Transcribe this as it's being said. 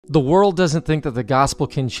The world doesn't think that the gospel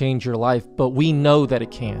can change your life, but we know that it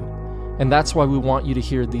can. And that's why we want you to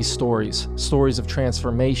hear these stories of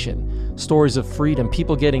transformation, stories of freedom,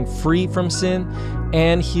 people getting free from sin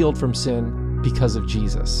and healed from sin because of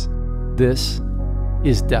Jesus. This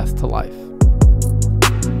is Death to Life.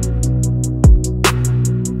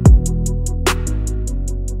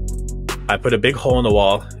 I put a big hole in the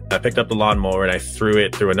wall. I picked up the lawnmower and I threw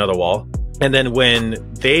it through another wall. And then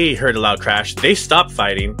when they heard a loud crash, they stopped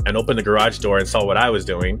fighting and opened the garage door and saw what I was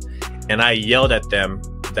doing. And I yelled at them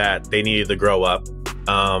that they needed to grow up.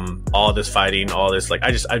 All this fighting, all this, like,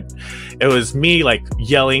 it was me like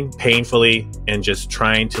yelling painfully and just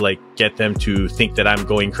trying to like get them to think that I'm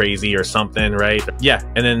going crazy or something, right? Yeah.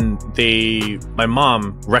 And then my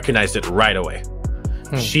mom recognized it right away.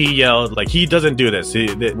 She yelled like, he doesn't do this.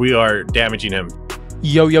 We are damaging him.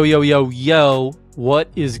 Yo, yo, yo, yo, yo. What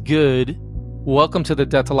is good? Welcome to the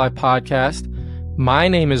Death to Life podcast. My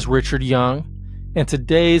name is Richard Young, and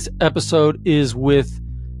today's episode is with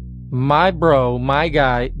my bro, my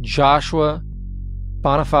guy, Joshua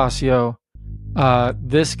Bonifacio.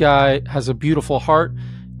 This guy has a beautiful heart.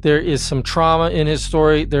 There is some trauma in his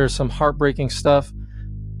story. There's some heartbreaking stuff,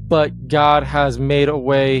 but God has made a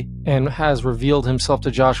way and has revealed himself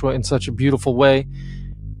to Joshua in such a beautiful way.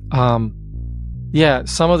 Yeah,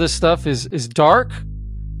 some of this stuff is dark,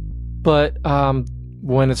 but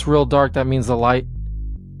when it's real dark, that means the light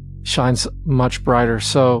shines much brighter.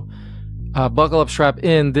 So buckle up, strap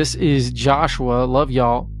in. This is Joshua. Love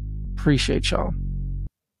y'all. Appreciate y'all.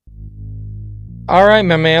 All right,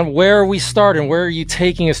 my man, where are we starting? Where are you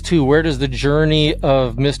taking us to? Where does the journey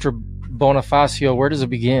of Mr. Bonifacio, where does it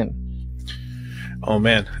begin? Oh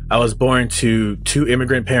man, I was born to two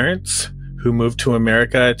immigrant parents who moved to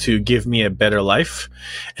America to give me a better life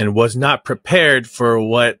and was not prepared for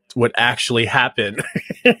what would actually happen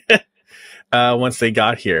once they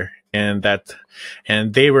got here. And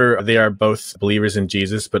they are both believers in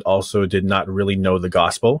Jesus, but also did not really know the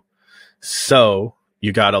gospel. So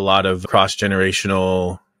you got a lot of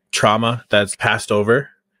cross-generational trauma that's passed over,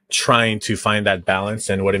 trying to find that balance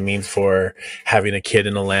and what it means for having a kid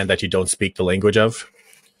in a land that you don't speak the language of.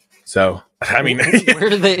 So, I mean, where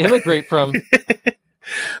did they immigrate from?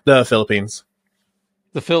 The Philippines.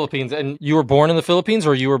 The Philippines. And you were born in the Philippines,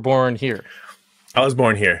 or you were born here? I was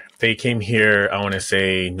born here. They came here, I want to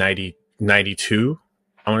say 92,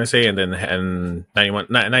 I want to say, and 91,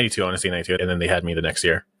 92, I want to say 92, and then they had me the next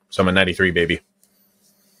year. So I'm a 93 baby.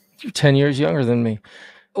 You're 10 years younger than me.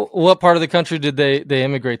 What part of the country did they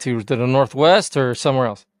immigrate to? To the Northwest or somewhere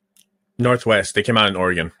else? Northwest. They came out in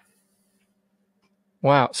Oregon.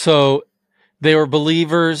 Wow. So they were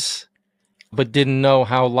believers, but didn't know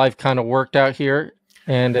how life kind of worked out here,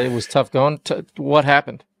 and it was tough going. What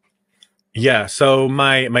happened? Yeah. So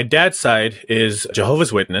my dad's side is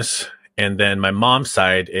Jehovah's Witness, and then my mom's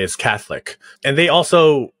side is Catholic. And they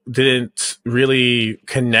also didn't really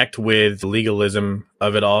connect with legalism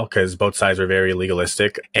of it all because both sides were very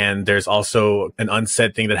legalistic. And there's also an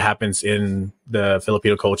unsaid thing that happens in the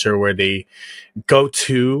Filipino culture where they go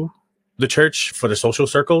to the church for the social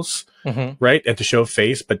circles, right? And to show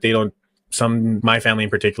face, but they don't, my family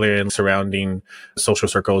in particular and surrounding social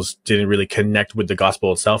circles didn't really connect with the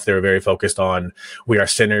gospel itself. They were very focused on, we are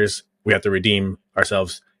sinners. We have to redeem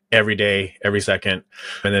ourselves every day, every second.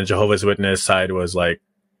 And then Jehovah's Witness side was like,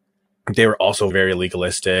 they were also very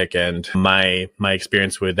legalistic. And my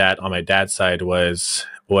experience with that on my dad's side was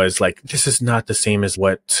like, this is not the same as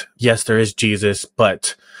what, yes, there is Jesus,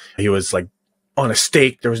 but he was like on a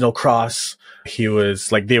stake. There was no cross. He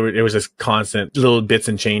was like, it was just constant little bits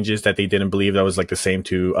and changes that they didn't believe that was like the same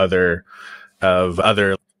to other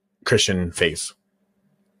Christian faiths.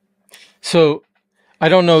 So I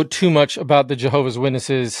don't know too much about the Jehovah's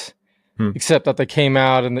Witnesses, except that they came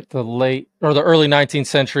out in the late or the early 19th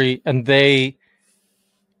century, and they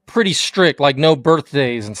pretty strict, like no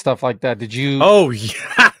birthdays and stuff like that. Did you? Oh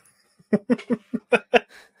yeah.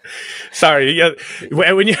 Sorry, yeah.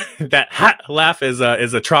 When you that laugh is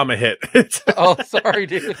a trauma hit. Oh, sorry,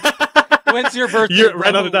 dude. When's your birthday? You're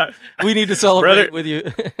right on the dot. We need to celebrate with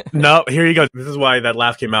you. No, here you go. This is why that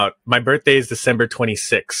laugh came out. My birthday is December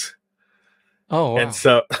 26th. Oh, wow. And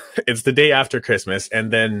so it's the day after Christmas.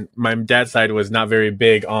 And then my dad's side was not very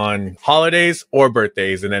big on holidays or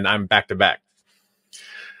birthdays. And then I'm back to back.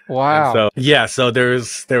 Wow. And so, yeah. So there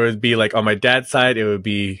would be like on my dad's side, it would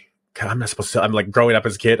be, God, I'm like growing up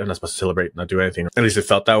as a kid. I'm not supposed to celebrate, not do anything. At least it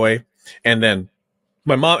felt that way. And then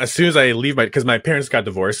my mom, as soon as I leave because my parents got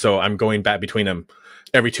divorced. So I'm going back between them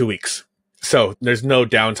every 2 weeks. So there's no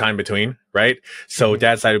downtime between, right? So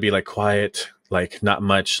dad's side would be like quiet, like not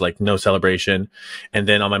much, like no celebration. And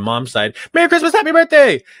then on my mom's side, Merry Christmas, Happy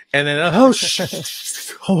Birthday. And then, oh,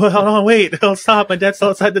 hold on, wait, oh, stop. My dad's still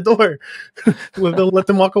outside the door. They'll let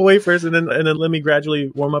them walk away first and then let me gradually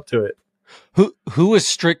warm up to it. Who was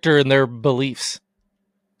stricter in their beliefs?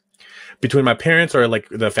 Between my parents or like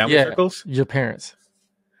the family circles? Your parents.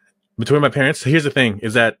 Between my parents, here's the thing,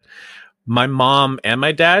 is that my mom and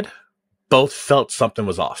my dad both felt something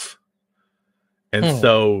was off. And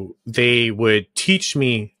so they would teach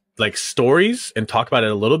me like stories and talk about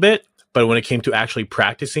it a little bit. But when it came to actually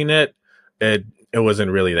practicing it, it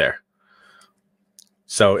wasn't really there.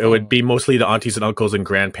 So it would be mostly the aunties and uncles and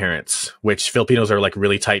grandparents, which Filipinos are like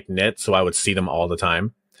really tight knit. So I would see them all the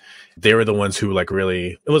time. They were the ones who like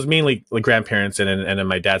really, it was mainly like grandparents. And then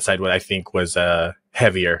my dad's side, what I think was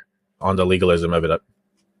heavier on the legalism of it.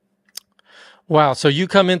 Wow. So you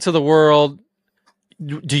come into the world.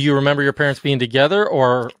 Do you remember your parents being together,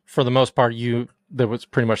 or for the most part, that was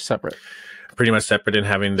pretty much separate? Pretty much separate and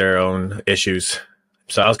having their own issues.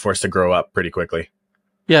 So I was forced to grow up pretty quickly.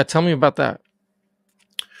 Yeah. Tell me about that.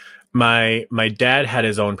 My dad had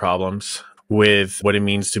his own problems with what it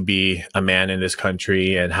means to be a man in this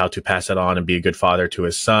country and how to pass it on and be a good father to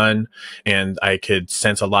his son. And I could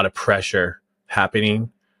sense a lot of pressure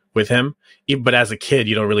happening with him. But as a kid,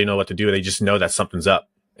 you don't really know what to do. They just know that something's up.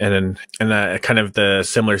 And kind of the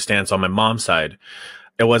similar stance on my mom's side.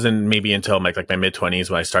 It wasn't maybe until like my mid-20s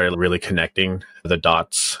when I started really connecting the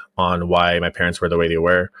dots on why my parents were the way they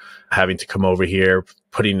were, having to come over here,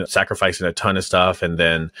 sacrificing a ton of stuff, and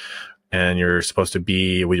you're supposed to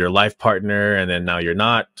be with your life partner, and then now you're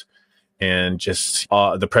not, and just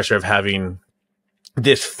the pressure of having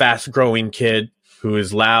this fast-growing kid who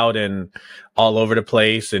is loud and all over the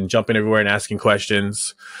place and jumping everywhere and asking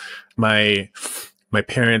questions. My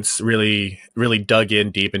parents really, really dug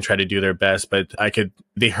in deep and tried to do their best, but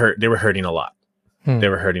they were hurting a lot. They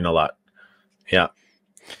were hurting a lot. Yeah.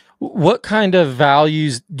 What kind of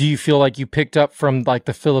values do you feel like you picked up from like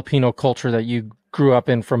the Filipino culture that you grew up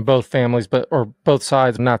in from both families, or both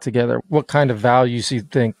sides, not together? What kind of values do you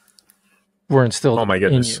think were instilled in you? Oh my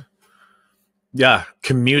goodness. Yeah.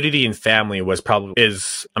 Community and family I'm not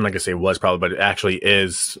going to say was probably, but it actually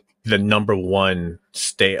is the number one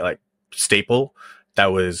staple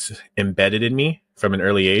that was embedded in me from an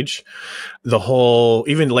early age.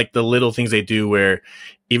 Even like the little things they do where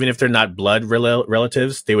even if they're not blood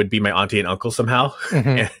relatives, they would be my auntie and uncle somehow.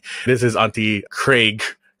 This is Auntie Craig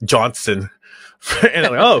Johnson. And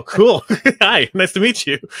I'm like, oh, cool. Hi, nice to meet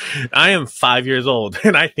you. I am 5 years old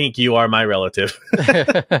and I think you are my relative.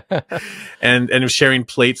 and sharing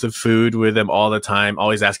plates of food with them all the time,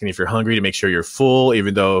 always asking if you're hungry to make sure you're full,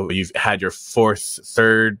 even though you've had your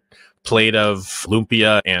third plate of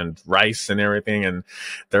lumpia and rice and everything. And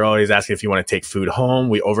they're always asking if you want to take food home.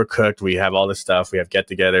 We overcooked. We have all this stuff. We have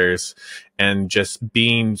get-togethers, and just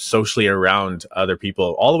being socially around other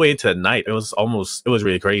people all the way into the night. It was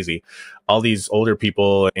really crazy. All these older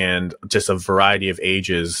people and just a variety of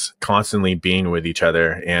ages constantly being with each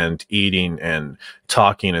other and eating and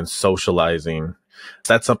talking and socializing.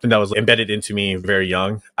 That's something that was embedded into me very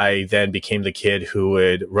young. I then became the kid who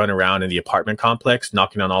would run around in the apartment complex,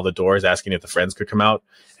 knocking on all the doors, asking if the friends could come out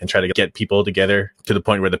and try to get people together, to the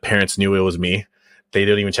point where the parents knew it was me. They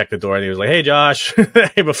didn't even check the door. And they was like, "Hey, Josh,"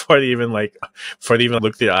 before they even looked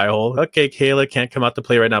through the eye hole. "Okay, Kayla can't come out to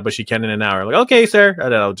play right now, but she can in an hour." I'm like, "Okay, sir."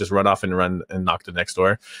 And then I'll just run off and knock the next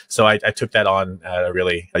door. So I took that on at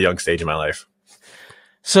a young stage in my life.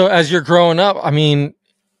 So as you're growing up, I mean,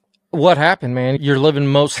 what happened, man? You're living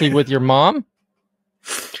mostly with your mom?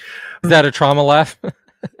 Is that a trauma laugh?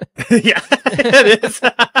 Yeah, it is.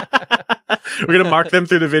 We're going to mark them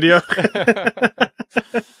through the video.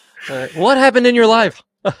 What happened in your life?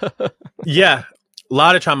 Yeah, a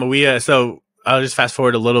lot of trauma. So I'll just fast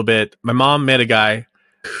forward a little bit. My mom met a guy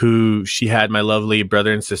who she had my lovely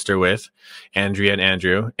brother and sister with, Andrea and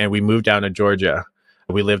Andrew, and we moved down to Georgia.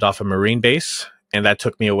 We lived off a Marine base, and that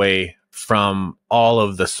took me away from all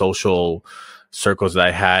of the social circles that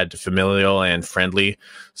I had, familial and friendly.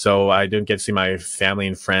 So I didn't get to see my family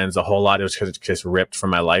and friends a whole lot. It was because it just ripped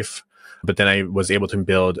from my life. But then I was able to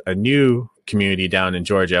build a new community down in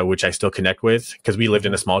Georgia, which I still connect with, because we lived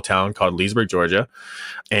in a small town called Leesburg, Georgia.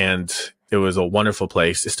 And it was a wonderful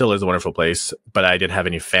place. It still is a wonderful place, but I didn't have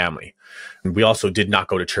any family. And we also did not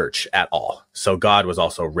go to church at all. So God was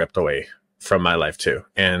also ripped away from my life too.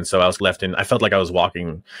 And so I was left I felt like I was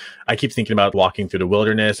walking. I keep thinking about walking through the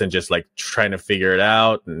wilderness and just like trying to figure it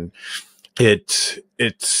out. And it's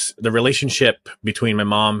the relationship between my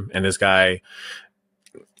mom and this guy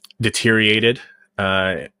deteriorated,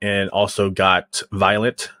 and also got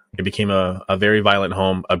violent It became a very violent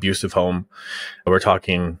home, abusive home. We're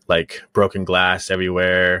talking like broken glass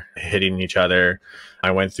everywhere, hitting each other.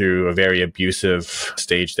 I went through a very abusive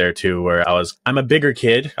stage there too, where I'm a bigger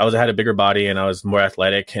kid. I had a bigger body and I was more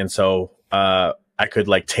athletic. And so, I could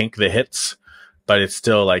like tank the hits, but it's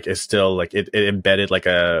still like, it embedded like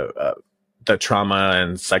the trauma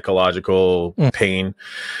and psychological pain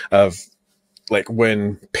of like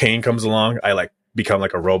when pain comes along, I like become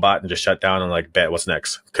like a robot and just shut down and like bet what's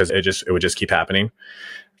next. Cause it would just keep happening.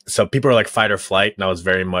 So people are like fight or flight. And I was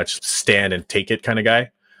very much stand and take it kind of guy.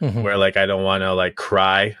 Where like I don't want to like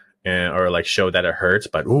cry or like show that it hurts,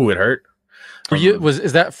 but ooh, it hurt.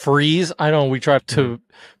 Is that freeze? I know we try to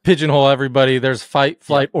pigeonhole everybody. There's fight,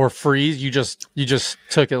 flight, or freeze. You just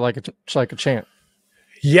took it like a champ.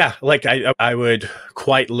 Yeah, like I would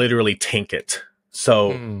quite literally tank it.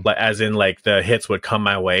 So like as in like the hits would come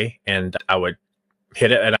my way and I would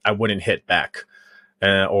hit it and I wouldn't hit back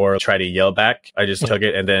or try to yell back. I just took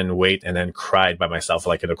it and then wait and then cried by myself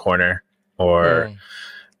like in a corner or.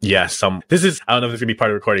 Yeah, this is, I don't know if this is gonna be part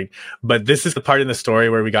of the recording, but this is the part in the story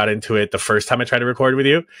where we got into it the first time I tried to record with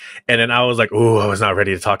you. And then I was like, ooh, I was not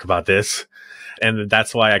ready to talk about this. And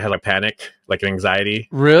that's why I had like panic, like an anxiety.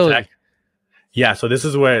 Really? Attack. Yeah. So this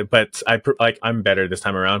is where, but I'm better this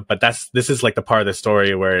time around, but this is like the part of the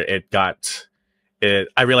story where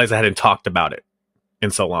I realized I hadn't talked about it in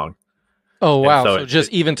so long. Oh, wow. So just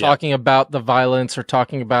even talking about the violence or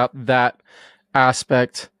talking about that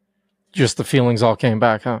aspect, just the feelings all came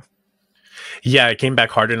back, huh? Yeah, it came back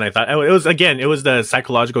harder than I thought. It was the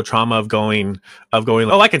psychological trauma of going,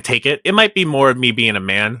 oh, I can take it. It might be more of me being a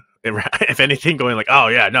man, if anything, going like, oh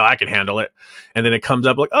yeah, no, I can handle it. And then it comes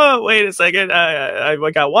up like, oh, wait a second, I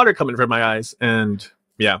got water coming from my eyes. And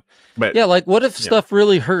yeah, but yeah, like what if stuff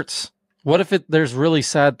really hurts? What if there's really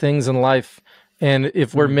sad things in life? And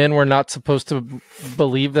if we're men, we're not supposed to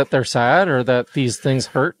believe that they're sad or that these things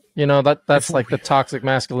hurt. You know, that's like the toxic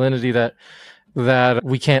masculinity that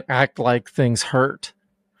we can't act like things hurt,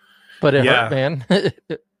 but it hurt, man.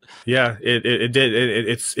 Yeah, it did.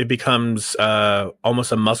 It becomes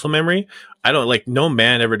almost a muscle memory. No one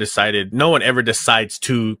ever decides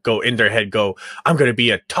to go in their head, I'm going to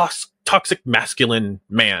be a toxic masculine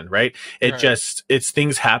man, right? It's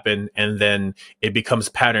things happen and then it becomes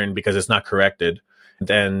pattern because it's not corrected.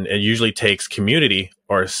 Then it usually takes community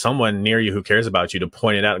or someone near you who cares about you to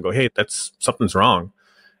point it out and go, hey, something's wrong.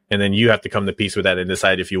 And then you have to come to peace with that and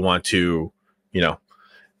decide if you want to,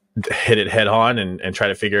 hit it head on and try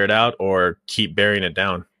to figure it out or keep burying it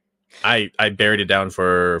down. I buried it down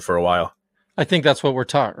for a while. I think that's what we're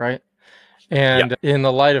taught, right? And in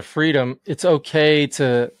the light of freedom, it's okay,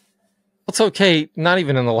 not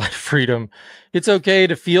even in the light of freedom, it's okay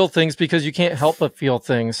to feel things because you can't help but feel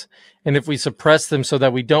things. And if we suppress them so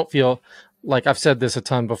that we don't feel, like I've said this a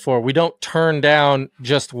ton before, we don't turn down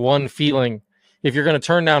just one feeling. If you're going to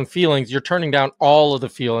turn down feelings, you're turning down all of the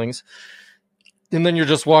feelings. And then you're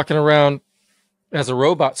just walking around as a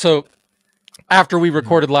robot. So after we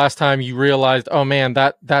recorded last time, you realized, oh man,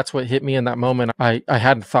 that's what hit me in that moment. I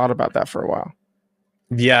hadn't thought about that for a while.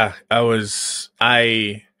 Yeah,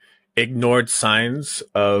 I ignored signs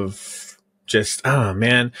of just, oh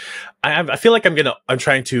man, I feel like I'm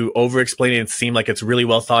trying to over explain it and seem like it's really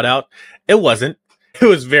well thought out. It wasn't. It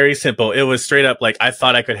was very simple. It was straight up like I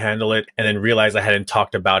thought I could handle it and then realized I hadn't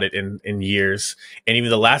talked about it in years. And even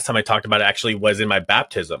the last time I talked about it actually was in my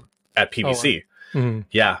baptism at PBC. Oh, wow.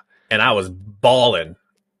 Yeah. And I was bawling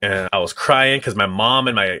and I was crying because my mom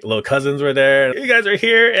and my little cousins were there. You guys are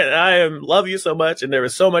here and I love you so much. And there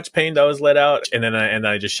was so much pain that was let out. And then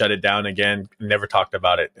I just shut it down again. Never talked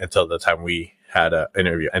about it until the time we had an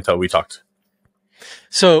interview, until we talked.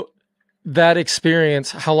 So that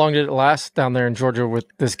experience, how long did it last down there in Georgia with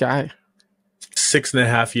this guy?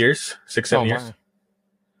 6.5 years, 6-7 years.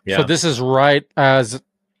 Yeah. So this is right as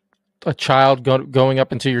a child going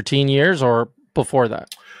up into your teen years or before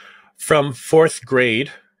that? From 4th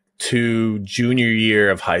grade to junior year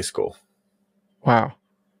of high school. Wow.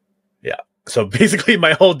 Yeah. So basically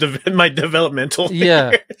my whole my developmental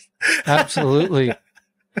years. Absolutely.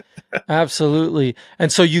 Absolutely.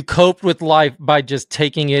 And so you coped with life by just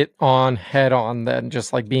taking it on head on then,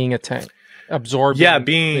 just like being a tank, absorbing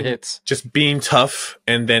the hits. Just being tough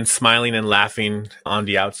and then smiling and laughing on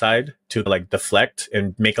the outside to like deflect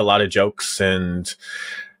and make a lot of jokes and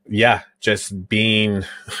just being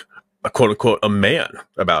a quote unquote a man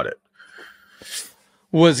about it.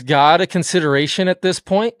 Was God a consideration at this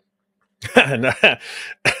point? There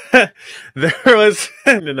was,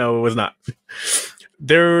 no, it was not.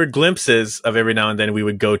 There were glimpses of every now and then we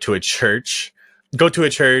would go to a church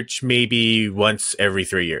maybe once every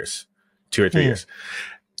 3 years, 2 or 3 years.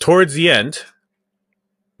 towards the end,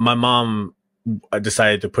 my mom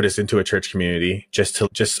decided to put us into a church community just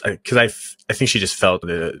because I think she just felt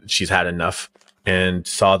that she's had enough and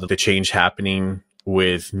saw the change happening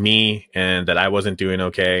with me and that I wasn't doing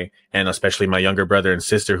okay. And especially my younger brother and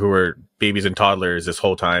sister who were babies and toddlers this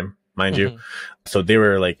whole time, mind you. So they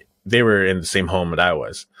were in the same home that I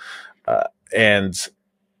was.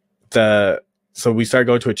 So we started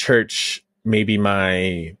going to a church maybe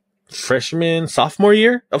my sophomore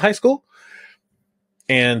year of high school.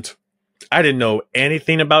 And I didn't know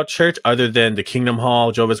anything about church other than the Kingdom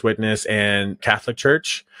Hall, Jehovah's Witness, and Catholic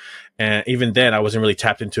Church. And even then, I wasn't really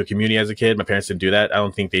tapped into a community as a kid. My parents didn't do that. I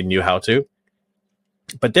don't think they knew how to.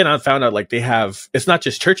 But then I found out like it's not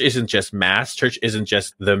just church isn't just mass. Church isn't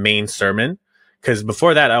just the main sermon. Because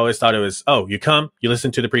before that, I always thought it was, oh, you come, you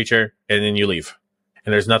listen to the preacher, and then you leave.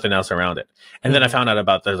 And there's nothing else around it. And then I found out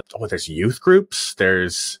about there's youth groups.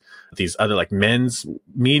 There's these other like men's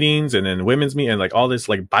meetings and then women's meetings and like all this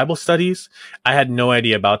like Bible studies. I had no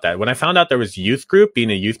idea about that. When I found out there was youth group, being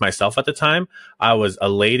a youth myself at the time, I was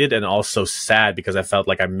elated and also sad because I felt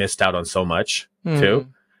like I missed out on so much too.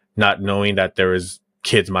 Not knowing that there was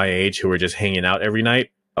kids my age who were just hanging out every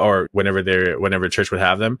night or whenever church would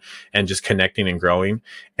have them and just connecting and growing.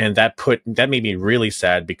 And that made me really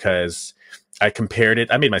sad because I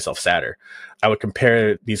made myself sadder. I would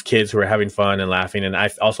compare these kids who were having fun and laughing. And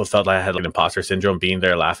I also felt like I had like an imposter syndrome being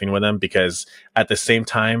there laughing with them because at the same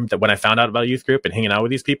time that when I found out about youth group and hanging out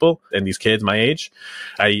with these people and these kids my age,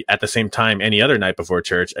 at the same time, any other night before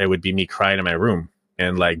church, it would be me crying in my room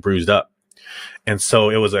and like bruised up. And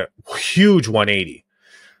so it was a huge 180.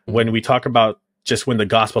 When we talk about just when the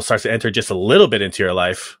gospel starts to enter just a little bit into your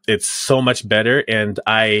life, it's so much better. And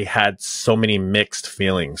I had so many mixed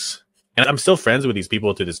feelings. And I'm still friends with these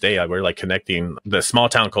people to this day. We're like connecting. The small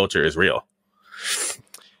town culture is real.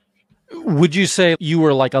 Would you say you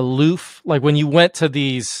were like aloof? Like when you went to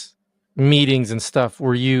these meetings and stuff,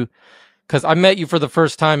 were you, because I met you for the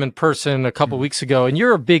first time in person a couple weeks ago and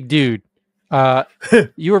you're a big dude.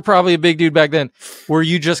 You were probably a big dude back then. Were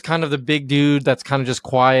you just kind of the big dude that's kind of just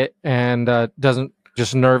quiet and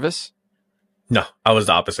just nervous? No, I was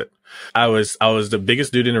the opposite. I was the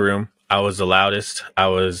biggest dude in the room. I was the loudest. I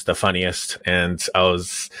was the funniest. And a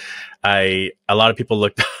lot of people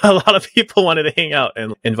wanted to hang out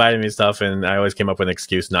and invited me and stuff. And I always came up with an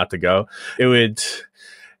excuse not to go.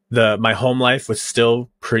 My home life was still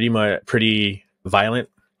pretty violent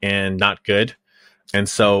and not good. And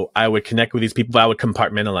so I would connect with these people. I would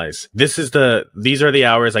compartmentalize. These are the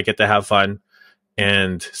hours I get to have fun.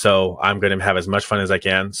 And so I'm going to have as much fun as I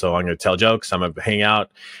can. So I'm going to tell jokes. I'm going to hang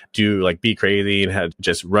out, be crazy and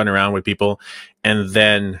just run around with people. And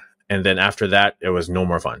then after that, it was no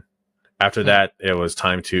more fun. After that, it was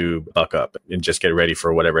time to buck up and just get ready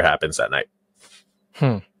for whatever happens that night.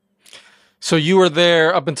 So you were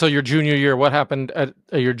there up until your junior year. What happened at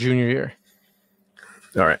your junior year?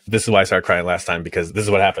 All right. This is why I started crying last time, because this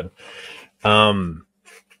is what happened. I'm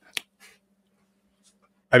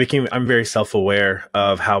very self-aware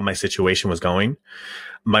of how my situation was going.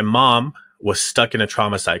 My mom was stuck in a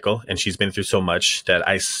trauma cycle and she's been through so much that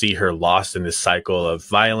I see her lost in this cycle of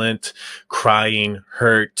violent, crying,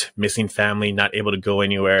 hurt, missing family, not able to go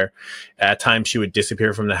anywhere. At times she would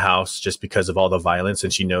disappear from the house just because of all the violence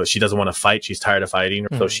and she knows she doesn't want to fight. She's tired of fighting.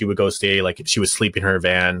 So she would go stay, like she would sleep in her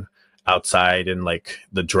van outside in like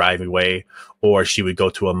the driveway, or she would go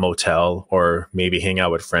to a motel or maybe hang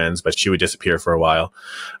out with friends, but she would disappear for a while.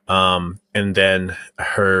 And then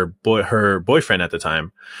her boyfriend at the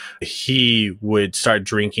time, he would start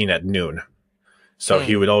drinking at noon. So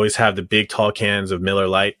he would always have the big tall cans of Miller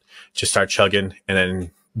Lite, just start chugging and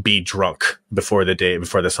then be drunk before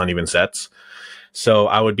the sun even sets. So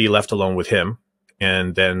I would be left alone with him.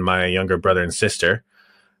 And then my younger brother and sister,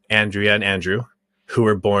 Andrea and Andrew, who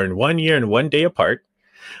were born 1 year and 1 day apart.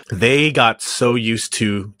 They got so used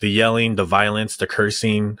to the yelling, the violence, the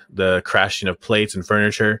cursing, the crashing of plates and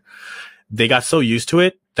furniture. They got so used to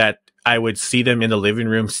it that I would see them in the living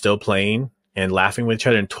room still playing and laughing with each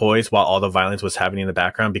other and toys while all the violence was happening in the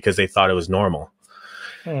background because they thought it was normal.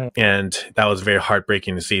 And that was very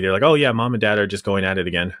heartbreaking to see. They're like, oh yeah, mom and dad are just going at it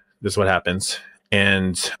again. This is what happens.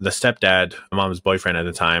 And the stepdad, mom's boyfriend at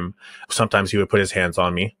the time, sometimes he would put his hands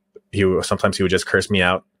on me. Sometimes he would just curse me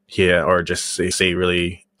out, or just say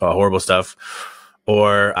really horrible stuff,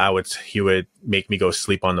 or he would make me go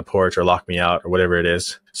sleep on the porch or lock me out or whatever it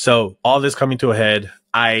is. So all this coming to a head,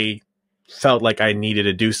 I felt like I needed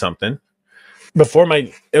to do something.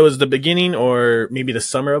 It was the beginning or maybe the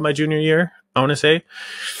summer of my junior year, I want to say,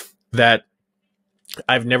 that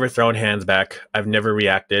I've never thrown hands back. I've never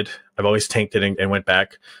reacted. I've always tanked it and went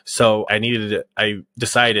back. So I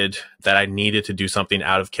decided that I needed to do something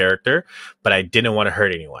out of character, but I didn't want to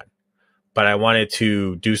hurt anyone. But I wanted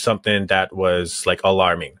to do something that was like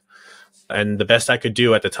alarming. And the best I could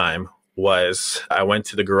do at the time was I went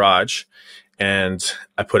to the garage and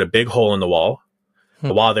I put a big hole in the wall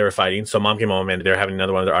while they were fighting. So mom came home and they were having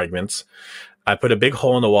another one of their arguments. I put a big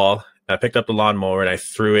hole in the wall. I picked up the lawnmower and I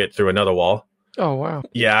threw it through another wall. Oh, wow.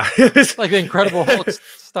 Yeah. Like the Incredible Hulk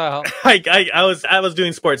style. I was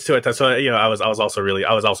doing sports too at the time. So, I was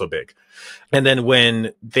also big. And then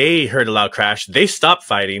when they heard a loud crash, they stopped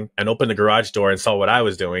fighting and opened the garage door and saw what I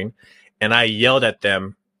was doing. And I yelled at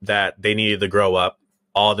them that they needed to grow up.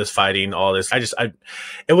 All this fighting, all this.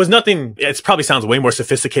 It was nothing. It probably sounds way more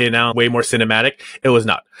sophisticated now, way more cinematic. It was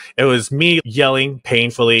not. It was me yelling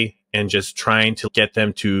painfully and just trying to get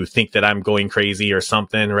them to think that I'm going crazy or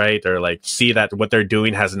something, right? Or like see that what they're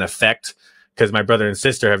doing has an effect, because my brother and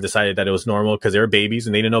sister have decided that it was normal because they were babies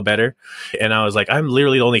and they didn't know better. And I was like, I'm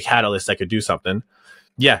literally the only catalyst that could do something.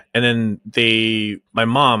 Yeah. And then my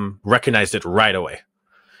mom recognized it right away.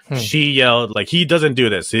 She yelled like, he doesn't do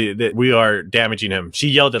this. We are damaging him. She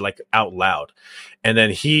yelled it like out loud. And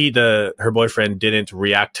then her boyfriend didn't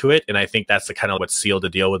react to it. And I think that's the kind of what sealed the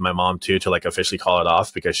deal with my mom too, to like officially call it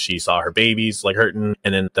off, because she saw her babies like hurting.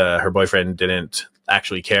 And then her boyfriend didn't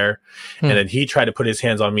actually care. And then he tried to put his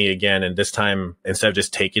hands on me again. And this time, instead of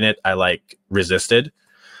just taking it, I like resisted.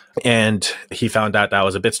 And he found out that I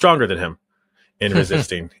was a bit stronger than him in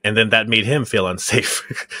resisting. And then that made him feel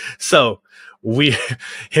unsafe. So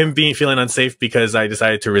him feeling unsafe because I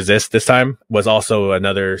decided to resist this time was also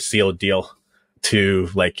another sealed deal to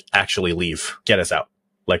like actually leave, get us out.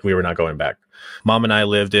 Like we were not going back. Mom and I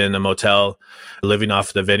lived in a motel, living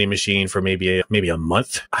off the vending machine for maybe a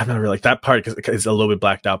month. I'm not really like that part because it's a little bit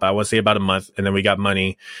blacked out, but I want to say about a month. And then we got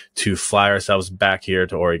money to fly ourselves back here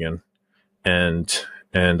to Oregon, and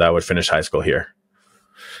I would finish high school here.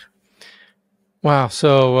 Wow.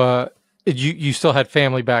 So you still had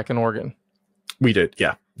family back in Oregon? We did,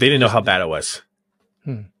 yeah. They didn't know how bad it was.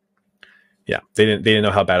 Yeah, they didn't know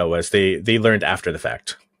how bad it was. They learned after the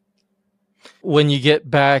fact. When you get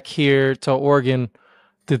back here to Oregon,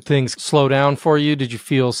 did things slow down for you? Did you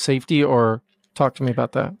feel safety, or talk to me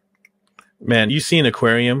about that? Man, you see an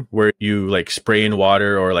aquarium where you like spray in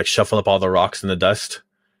water or like shuffle up all the rocks and the dust,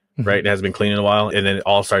 right? It hasn't been cleaned in a while, and then it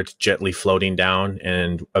all starts gently floating down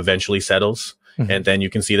and eventually settles, and then you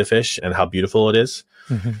can see the fish and how beautiful it is.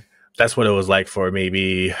 That's what it was like for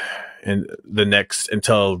maybe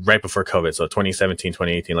until right before COVID. So 2017,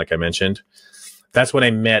 2018, like I mentioned, that's when I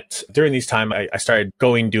met. During these time, I started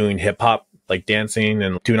doing hip hop, like dancing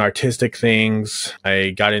and doing artistic things.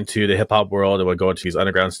 I got into the hip hop world and would go into these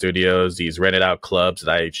underground studios, these rented out clubs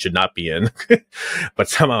that I should not be in, but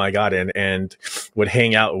somehow I got in, and would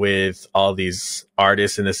hang out with all these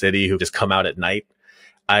artists in the city who just come out at night.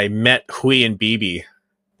 I met Hui and Bibi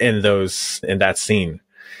in that scene.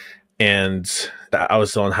 And I was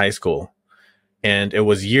still in high school. And it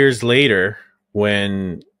was years later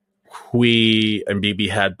when Hui and Bibi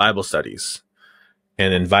had Bible studies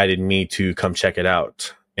and invited me to come check it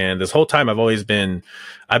out. And this whole time I've been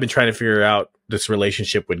trying to figure out this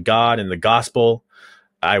relationship with God and the gospel.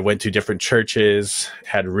 I went to different churches,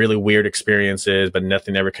 had really weird experiences, but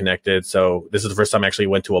nothing ever connected. So this is the first time I actually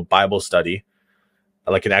went to a Bible study,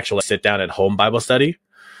 like an actual sit down at home Bible study.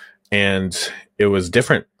 And it was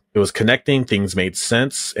different. It was connecting. Things made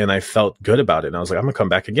sense, and I felt good about it. And I was like, I'm going to come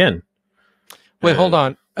back again. Wait, hold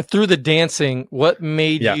on. Through the dancing, what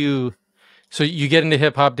made you... So you get into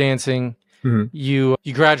hip-hop dancing. You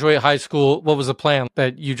graduate high school. What was the plan?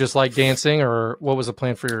 That you just like dancing, or what was the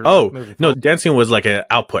plan for your movie? No, dancing was like an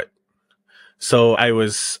output. So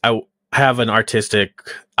I have an artistic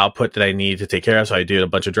output that I need to take care of. So I did a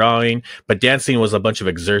bunch of drawing, but dancing was a bunch of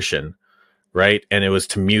exertion, right? And it was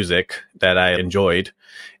to music that I enjoyed.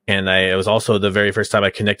 And it was also the very first time I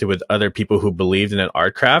connected with other people who believed in an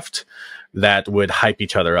art craft that would hype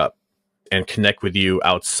each other up and connect with you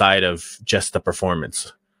outside of just the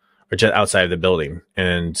performance or just outside of the building.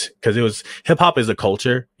 And because hip hop is a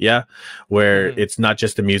culture, where it's not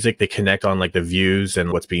just the music. They connect on like the views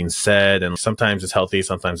and what's being said. And sometimes it's healthy,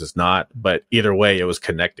 sometimes it's not. But either way, it was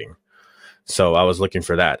connecting. So I was looking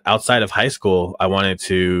for that. Outside of high school, I went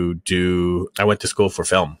to school for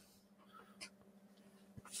film.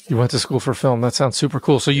 You went to school for film. That sounds super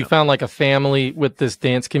cool. So you found like a family with this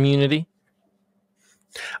dance community?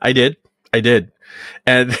 I did.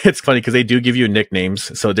 And it's funny because they do give you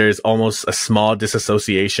nicknames. So there's almost a small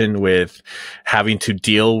disassociation with having to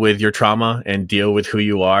deal with your trauma and deal with who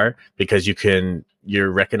you are, because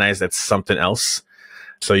you're recognized as something else.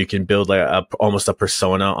 So you can build like almost a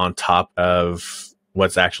persona on top of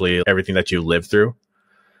what's actually everything that you lived through.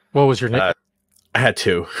 What was your nickname? I had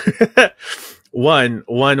two. One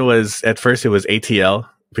was, at first it was ATL,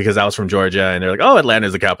 because I was from Georgia, and they're like, "Oh,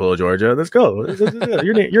 Atlanta's the capital of Georgia. Let's go.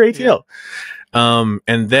 You're ATL."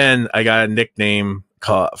 And then I got a nickname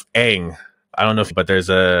called Aang. I don't know but there's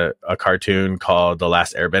a cartoon called The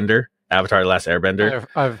Last Airbender, Avatar: The Last Airbender.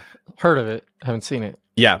 I've heard of it. I haven't seen it.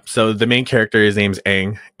 Yeah. So the main character, his name's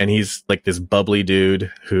Aang, and he's like this bubbly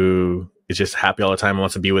dude who is just happy all the time,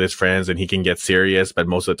 wants to be with his friends, and he can get serious, but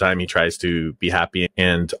most of the time he tries to be happy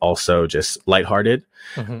and also just lighthearted.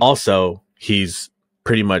 Also, he's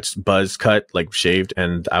pretty much buzz cut, like shaved,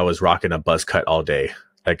 and I was rocking a buzz cut all day,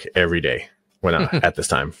 like every day when at this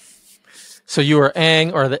time. So you were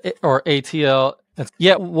Aang or ATL.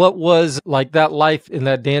 Yeah, what was like that life in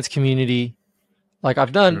that dance community? Like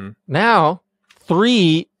I've done now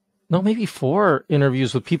 3, no, maybe 4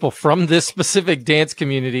 interviews with people from this specific dance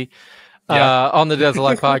community on the Death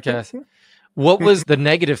Alive podcast. What was the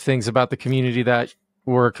negative things about the community that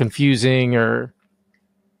were confusing or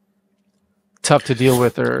tough to deal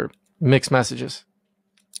with or mixed messages?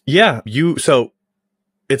 Yeah, so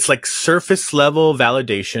it's like surface level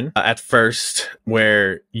validation at first,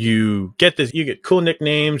 where you get cool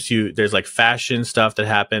nicknames. There's like fashion stuff that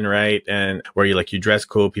happen, right? And where you dress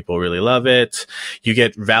cool, people really love it. You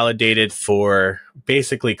get validated for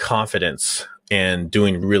basically confidence and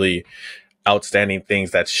doing really outstanding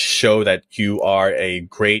things that show that you are a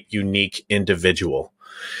great, unique individual,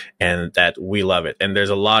 and that we love it. And there's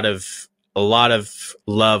a lot of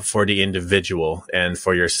love for the individual and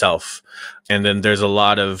for yourself. And then there's a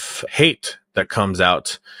lot of hate that comes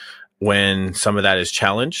out when some of that is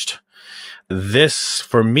challenged. This,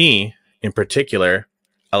 for me in particular,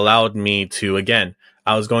 allowed me to, again,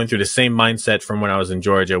 I was going through the same mindset from when I was in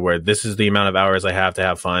Georgia, where this is the amount of hours I have to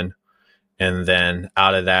have fun. And then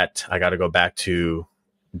out of that, I got to go back to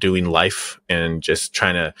doing life and just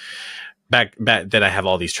trying to back then I have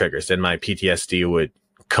all these triggers, and my PTSD would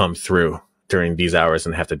come through during these hours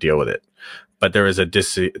and have to deal with it. But there was a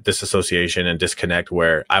disassociation and disconnect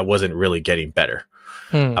where I wasn't really getting better.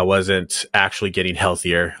 I wasn't actually getting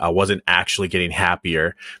healthier. I wasn't actually getting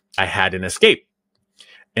happier. I had an escape,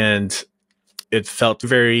 and it felt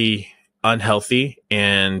very unhealthy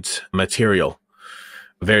and material.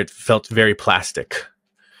 Felt very plastic,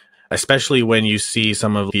 especially when you see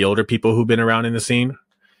some of the older people who've been around in the scene,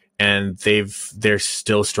 and they're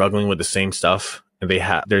still struggling with the same stuff. And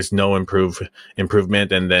there's no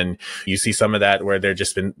improvement. And then you see some of that where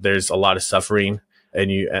there's a lot of suffering,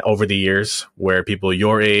 and over the years, where people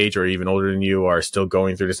your age or even older than you are still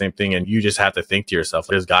going through the same thing. And you just have to think to yourself,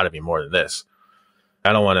 there's got to be more than this.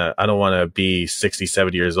 I don't want to be 60,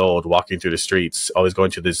 70 years old, walking through the streets, always going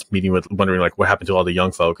to this meeting with wondering like what happened to all the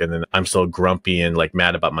young folk. And then I'm still grumpy and like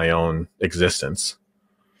mad about my own existence.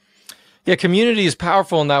 Yeah. Community is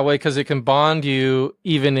powerful in that way, because it can bond you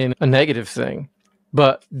even in a negative thing.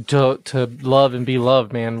 But to love and be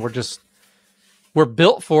loved, man, we're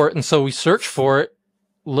built for it. And so we search for it,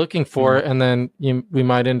 looking for it. And then we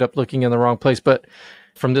might end up looking in the wrong place. But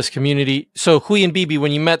from this community, so Hui and Bibi,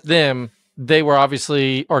 when you met them, they were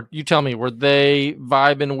obviously, or you tell me, were they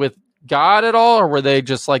vibing with God at all? Or were they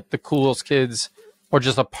just like the coolest kids, or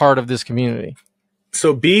just a part of this community?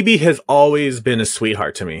 So Bibi has always been a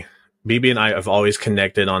sweetheart to me. Bibi and I have always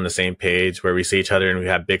connected on the same page, where we see each other and we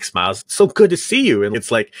have big smiles. It's so good to see you. And it's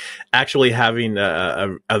like actually having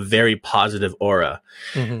a very positive aura.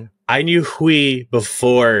 I knew Hui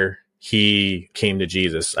before he came to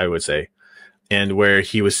Jesus, I would say. And where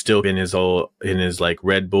he was still in his like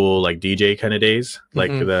Red Bull, like DJ kind of days,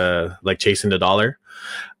 like chasing the dollar.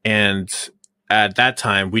 And at that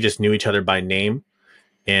time, we just knew each other by name.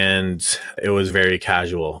 And it was very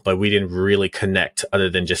casual, but we didn't really connect other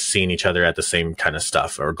than just seeing each other at the same kind of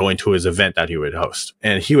stuff, or going to his event that he would host.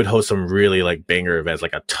 And he would host some really like banger events,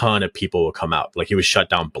 like a ton of people would come out. Like he would shut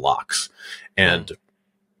down blocks. And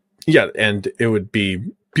and it would be,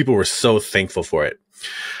 people were so thankful for it.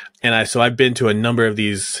 And so I've been to a number of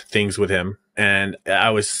these things with him, and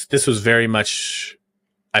this was very much,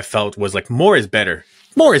 I felt was like, more is better.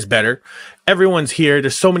 More is better. Everyone's here.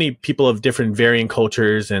 There's so many people of different varying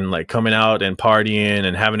cultures, and like coming out and partying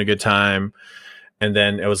and having a good time. And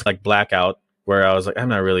then it was like blackout, where I was like, I'm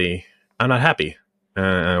not happy.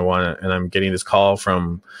 And I'm getting this call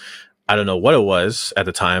from, I don't know what it was at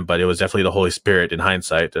the time, but it was definitely the Holy Spirit in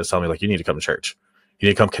hindsight that's telling me like, you need to come to church. You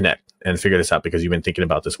need to come connect and figure this out, because you've been thinking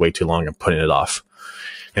about this way too long and putting it off.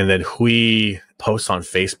 And then Hui posts on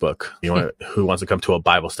Facebook, who wants to come to a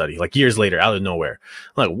Bible study, like years later, out of nowhere.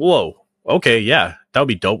 I'm like, whoa, okay, yeah. That would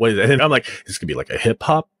be dope. What is it? And I'm like, this could be like a hip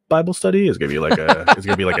hop Bible study. It's gonna be like a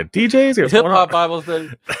DJ. Hip hop Bible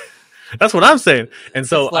study. That's what I'm saying. And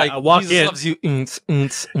so It's like, I walk Jesus in. loves you.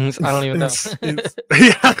 I don't even know.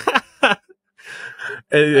 Yeah.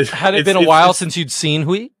 Had it been a while since you'd seen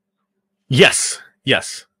Hui? Yes.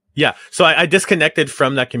 Yeah. So I disconnected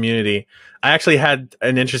from that community. I actually had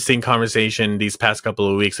an interesting conversation these past couple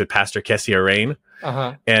of weeks with Pastor Kessia Rain.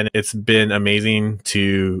 And it's been amazing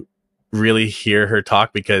to really hear her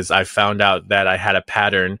talk, because I found out that I had a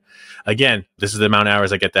pattern. Again, this is the amount of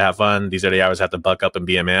hours I get to have fun. These are the hours I have to buck up and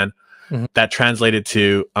be a man. That translated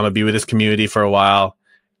to, I'm going to be with this community for a while,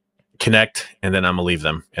 connect, and then I'm going to leave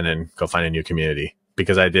them and then go find a new community,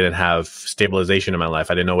 because I didn't have stabilization in my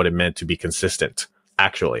life. I didn't know what it meant to be consistent,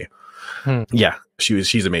 actually. Yeah,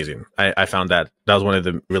 she's amazing. I found that was one of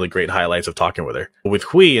the really great highlights of talking with her. With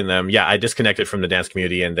Hui and them, yeah, I disconnected from the dance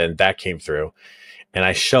community, and then that came through. And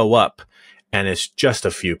I show up, and it's just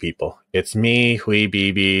a few people. It's me, Hui,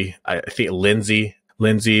 BB, I think Lindsay,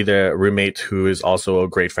 the roommate, who is also a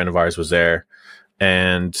great friend of ours, was there.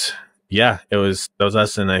 And yeah, that was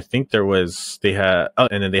us. And I think they had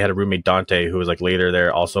a roommate, Dante, who was like later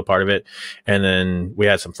there, also part of it. And then we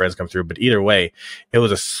had some friends come through. But either way, it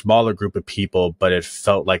was a smaller group of people, but it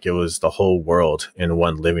felt like it was the whole world in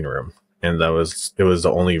one living room. And it was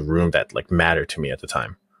the only room that like mattered to me at the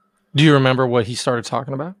time. Do you remember what he started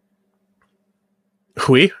talking about?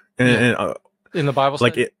 Hui? In the Bible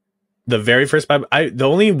study? Like the very first Bible, the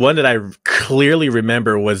only one that I clearly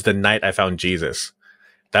remember was the night I found Jesus.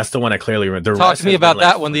 That's the one I clearly remember. Talk to me about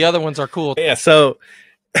that one. The other ones are cool. Yeah, so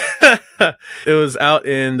it was out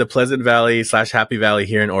in the Pleasant Valley / Happy Valley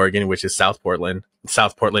here in Oregon, which is South Portland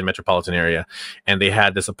metropolitan area. And they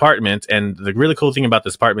had this apartment. And the really cool thing about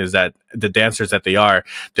this apartment is that the dancers that they are,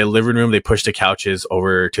 their living room, they push the couches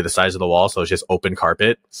over to the sides of the wall. So it's just open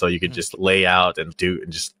carpet. So you could just lay out and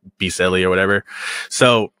just be silly or whatever.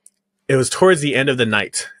 So it was towards the end of the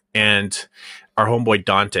night, and our homeboy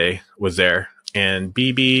Dante was there, and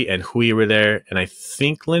BB and Hui were there, and I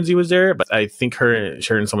think Lindsay was there, but I think her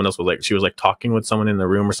and someone else was like talking with someone in the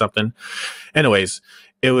room or something. Anyways,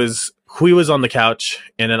 Hui was on the couch,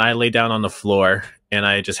 and then I lay down on the floor, and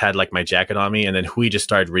I just had like my jacket on me, and then Hui just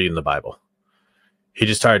started reading the Bible. He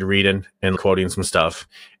just started reading and quoting some stuff,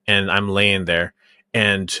 and I'm laying there,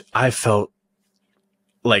 and I felt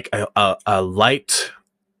like a light,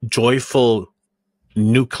 joyful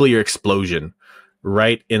nuclear explosion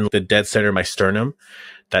right in the dead center of my sternum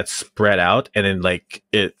that spread out, and then like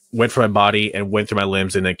it went from my body and went through my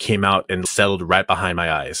limbs, and then came out and settled right behind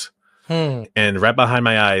my eyes. And right behind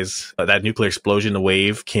my eyes, that nuclear explosion, the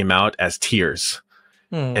wave came out as tears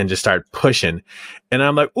and just started pushing. And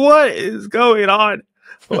I'm like, what is going on?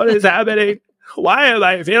 What is happening? Why am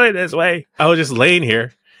I feeling this way? I was just laying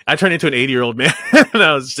here. I turned into an 80-year-old man, and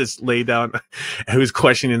I was just laid down, who was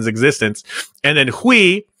questioning his existence. And then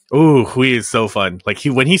Hui is so fun. Like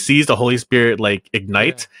when he sees the Holy Spirit like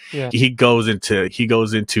ignite, he goes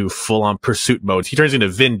into full on pursuit mode. He turns into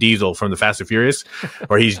Vin Diesel from the Fast and Furious,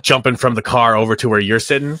 where he's jumping from the car over to where you're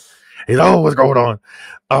sitting. He's like, oh, what's going on?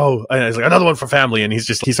 Oh, and it's like another one for family. And he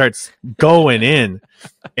starts going in.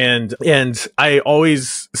 And I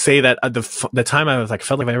always say that at the time I was like,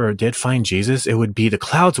 felt like if I ever did find Jesus, it would be the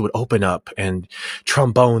clouds would open up and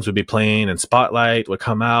trombones would be playing and spotlight would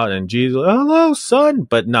come out and Jesus, hello, son.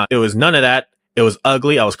 But no, it was none of that. It was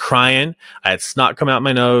ugly. I was crying. I had snot coming out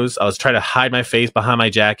my nose. I was trying to hide my face behind my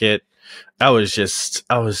jacket. I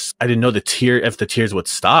didn't know if the tears would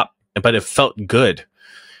stop, but it felt good.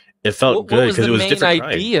 It felt good because it was different. What was the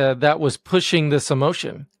main idea that was pushing this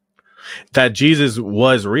emotion? That Jesus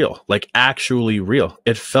was real, like actually real.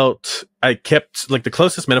 It felt, I kept, like the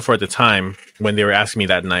closest metaphor at the time when they were asking me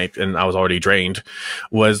that night and I was already drained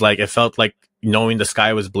was like, it felt like knowing the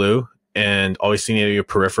sky was blue and always seeing it in your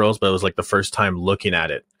peripherals, but it was like the first time looking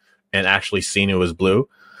at it and actually seeing it was blue.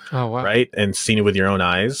 Oh, wow. Right. And seeing it with your own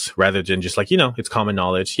eyes rather than just like, it's common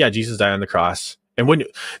knowledge. Yeah, Jesus died on the cross. And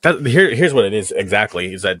here's what it is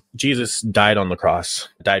exactly, is that Jesus died on the cross,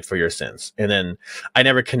 died for your sins. And then I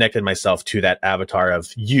never connected myself to that avatar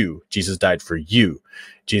of you. Jesus died for you.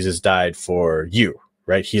 Jesus died for you,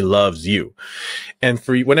 right? He loves you. And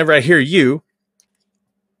whenever I hear you,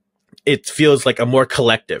 it feels like a more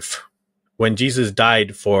collective. When Jesus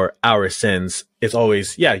died for our sins, it's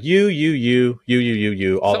always, you.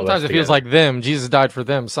 All sometimes it feels like them. Jesus died for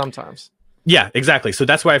them sometimes. Yeah, exactly. So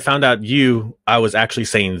that's why I found out I was actually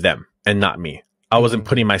saying them and not me. I wasn't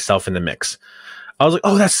putting myself in the mix. I was like,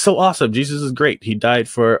 oh, that's so awesome. Jesus is great. He died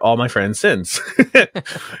for all my friends' sins.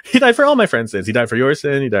 He died for all my friends' sins. He died for your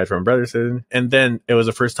sin. He died for my brother's sin. And then it was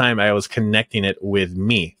the first time I was connecting it with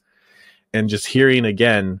me. and just hearing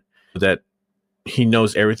again that he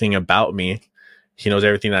knows everything about me. He knows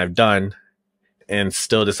everything that I've done, and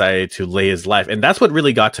still decided to lay his life. And that's what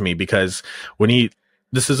really got to me, because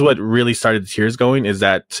this is what really started the tears going, is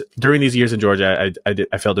that during these years in Georgia,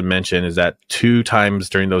 I failed to mention is that 2 times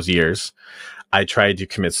during those years, I tried to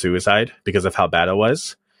commit suicide because of how bad it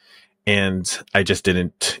was. And I just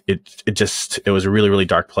didn't, it was a really, really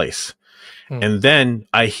dark place. And then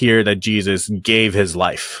I hear that Jesus gave his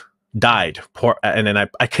life, died, and then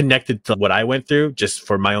I connected to what I went through just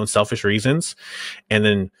for my own selfish reasons. And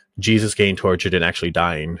then Jesus getting tortured and actually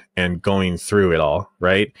dying and going through it all,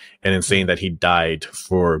 right? And then saying that he died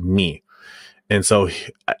for me. And so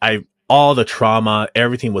all the trauma,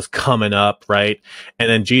 everything was coming up, right? And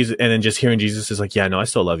then just hearing Jesus is like, yeah, no, I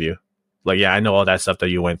still love you. Like, yeah, I know all that stuff that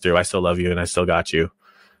you went through. I still love you and I still got you.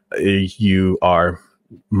 You are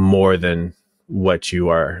more than what you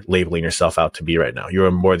are labeling yourself out to be right now. You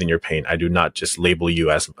are more than your pain. I do not just label you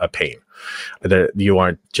as a pain. You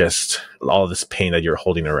aren't just all this pain that you're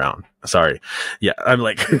holding around. Sorry. Yeah, I'm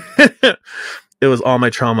like, it was all my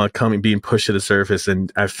trauma being pushed to the surface, and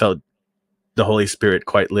I felt the Holy Spirit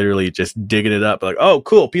quite literally just digging it up, like, oh,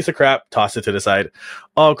 cool, piece of crap, toss it to the side.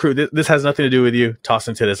 Oh, crew, this has nothing to do with you, toss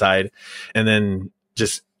it to the side. And then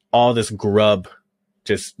just all this grub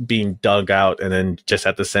just being dug out, and then just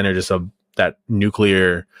at the center, just that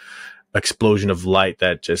nuclear explosion of light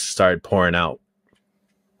that just started pouring out.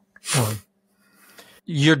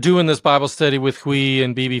 You're doing this Bible study with Hui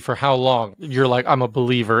and Bibi for how long? You're like, I'm a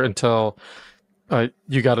believer, until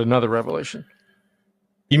you got another revelation.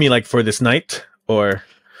 You mean like for this night, or?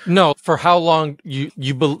 No, for how long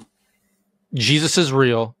Jesus is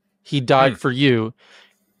real. He died for you.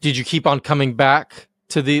 Did you keep on coming back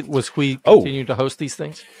to was Hui continuing to host these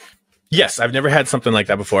things? Yes, I've never had something like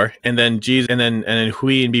that before. And then Jesus, and then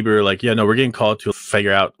Hui and Bibi were like, yeah, no, we're getting called to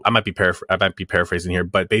figure out. I might be paraphrasing here,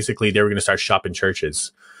 but basically they were going to start shopping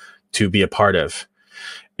churches to be a part of.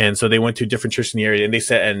 And so they went to different churches in the area,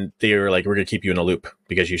 and they were like, we're going to keep you in a loop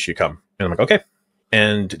because you should come. And I'm like, okay.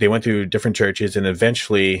 And they went to different churches, and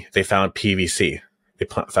eventually they found PVC. They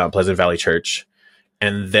found Pleasant Valley Church,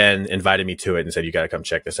 and then invited me to it and said, you got to come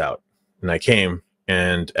check this out. And I came,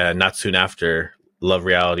 and not soon after, Love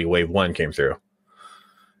Reality Wave 1 came through.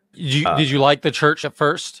 Did you like the church at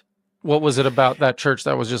first? What was it about that church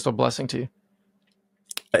that was just a blessing to you?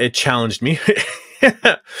 It challenged me.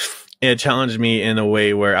 It challenged me in a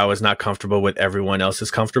way where I was not comfortable with everyone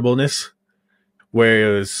else's comfortableness, where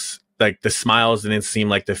it was like the smiles didn't seem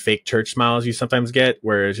like the fake church smiles you sometimes get,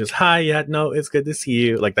 where it's just, hi, yeah, no, it's good to see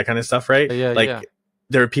you. Like that kind of stuff, right? Yeah, like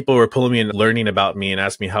there were people who were pulling me and learning about me and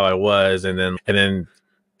asking me how I was, and then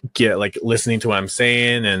get like listening to what I'm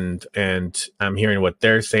saying, and I'm hearing what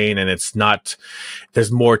they're saying, and it's not,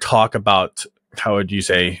 there's more talk about, how would you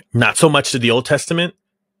say, not so much to the Old Testament,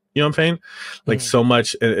 you know what I'm saying? Like so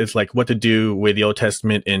much, it's like what to do with the Old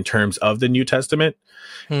Testament in terms of the New Testament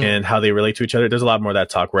and how they relate to each other. There's a lot more of that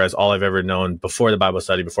talk, whereas all I've ever known before the Bible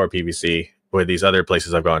study, before PVC, or these other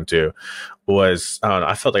places I've gone to, was, I don't know,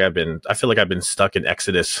 I feel like I've been stuck in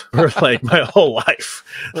Exodus for like my whole life,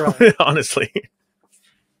 right. Honestly.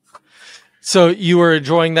 So you were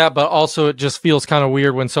enjoying that, but also it just feels kind of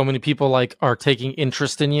weird when so many people like are taking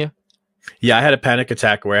interest in you. Yeah, I had a panic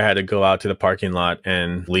attack where I had to go out to the parking lot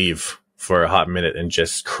and leave for a hot minute and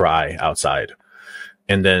just cry outside.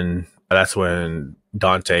 And then that's when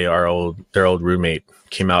Dante, their old roommate,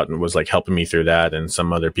 came out and was like helping me through that, and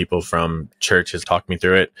some other people from churches talked me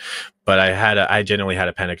through it. But I genuinely had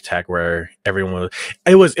a panic attack where everyone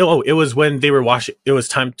it was when they were washing. It was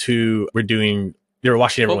time they were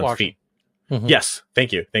washing everyone's feet. Mm-hmm. Yes.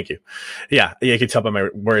 Thank you. Yeah. You can tell by my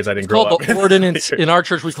words I didn't grow up. The ordinance in our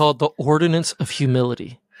church, we call it the ordinance of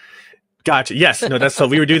humility. Gotcha. Yes. No, that's so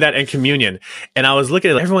we were doing that in communion. And I was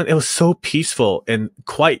looking at everyone. It was so peaceful and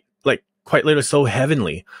quite literally so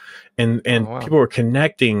heavenly. And wow. People were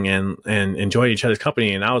connecting and enjoying each other's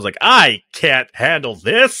company. And I was like, I can't handle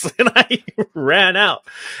this. And I ran out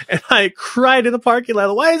and I cried in the parking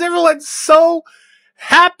lot. Why is everyone so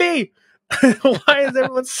happy? Why is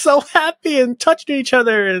everyone so happy and touching each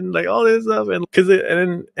other and like all this stuff?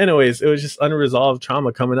 And anyways, it was just unresolved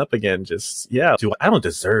trauma coming up again. Just, yeah, I don't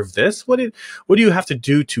deserve this. What do you have to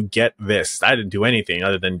do to get this? I didn't do anything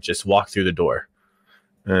other than just walk through the door.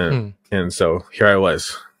 And so here I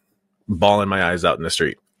was, bawling my eyes out in the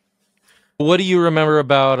street. What do you remember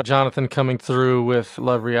about Jonathan coming through with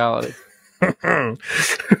Love Reality?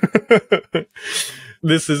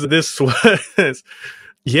 This was...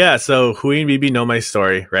 Yeah, so Hui and BB know my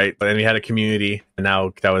story, right? And we had a community, and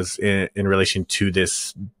now that was in relation to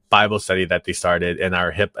this Bible study that they started in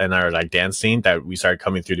our hip and our like dance scene that we started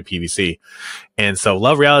coming through to PVC. And so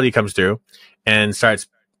Love Reality comes through and starts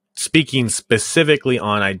speaking specifically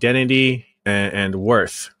on identity and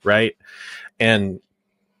worth, right? And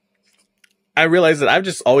I realized that I've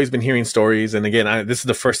just always been hearing stories. And again, this is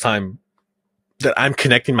the first time that I'm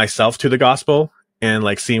connecting myself to the gospel and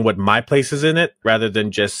like seeing what my place is in it rather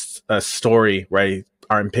than just a story where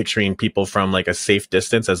I'm picturing people from like a safe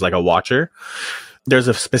distance as like a watcher. There's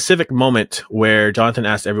a specific moment where Jonathan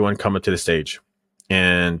asked everyone to come up to the stage,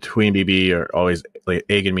 and Hui and BB are always like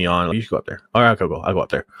egging me on. You should go up there. All right, I'll go up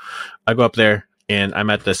there. I go up there and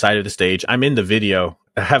I'm at the side of the stage. I'm in the video.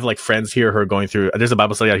 I have like friends here who are going through, there's a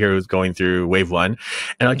Bible study out here who's going through wave 1.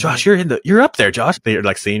 And like, Josh, you're up there, Josh. They're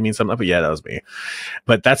like seeing me something. But yeah, that was me.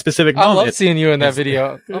 But that specific moment. I love seeing you in that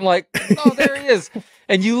video. I'm like, oh, there he is.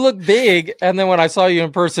 And you look big. And then when I saw you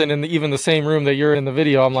in person in even the same room that you're in the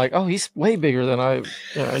video, I'm like, oh, he's way bigger than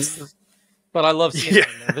but I love seeing him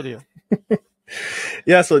in that video.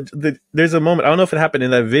 Yeah, so there's a moment. I don't know if it happened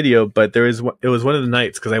in that video, but it was one of the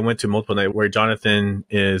nights, because I went to multiple nights, where Jonathan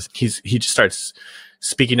he just starts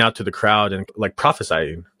speaking out to the crowd and like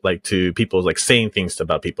prophesying, like to people, like saying things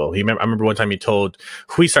about people. I remember one time he told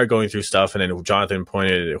Hui started going through stuff, and then Jonathan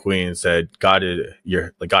pointed at Hui and said,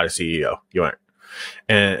 you're like God is CEO, you aren't.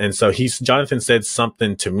 And so Jonathan said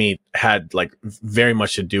something to me had like very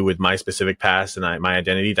much to do with my specific past and my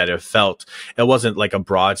identity, that it wasn't like a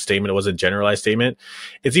broad statement. It was a generalized statement.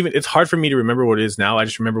 It's hard for me to remember what it is now. I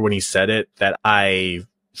just remember when he said it that I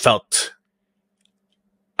felt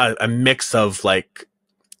a mix of like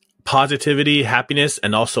positivity, happiness,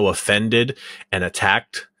 and also offended and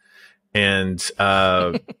attacked and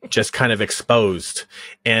just kind of exposed.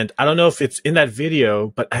 And I don't know if it's in that video,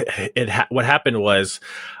 but what happened was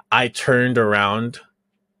I turned around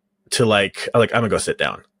to like I'm gonna go sit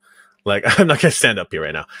down. Like, I'm not gonna stand up here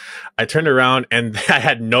right now. I turned around and I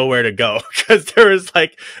had nowhere to go because there was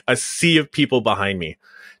like a sea of people behind me,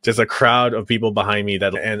 just a crowd of people behind me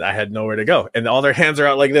and I had nowhere to go. And all their hands are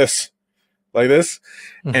out like this.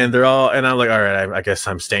 Mm-hmm. And I'm like, all right, I guess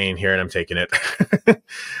I'm staying here and I'm taking it.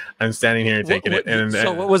 I'm standing here and taking it. And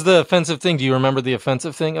so what was the offensive thing? Do you remember the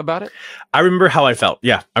offensive thing about it? I remember how I felt.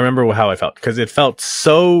 Yeah, I remember how I felt, because it felt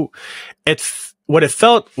what it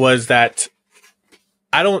felt was that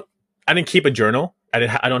I didn't keep a journal.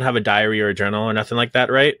 I don't have a diary or a journal or nothing like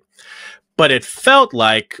that, right? But it felt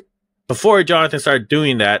like before Jonathan started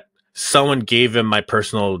doing that, someone gave him my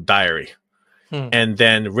personal diary. And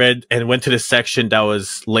then read and went to the section that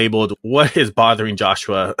was labeled, what is bothering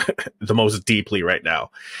Joshua the most deeply right now?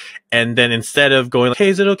 And then instead of going like, hey,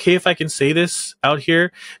 is it okay if I can say this out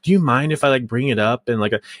here? Do you mind if I like bring it up? And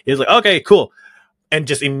like, he's like, okay, cool. And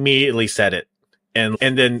just immediately said it. And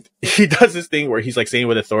then he does this thing where he's like saying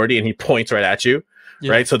with authority and he points right at you.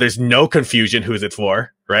 Yeah. Right. So there's no confusion. Who's it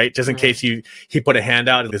for? Right. Just in case he put a hand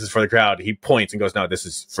out. This is for the crowd. He points and goes, no, this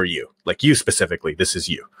is for you. Like you specifically. This is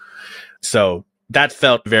you. So that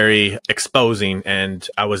felt very exposing, and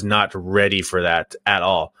I was not ready for that at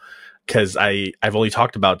all, because I've only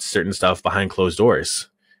talked about certain stuff behind closed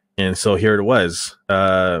doors. And so here it was,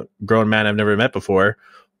 grown man I've never met before,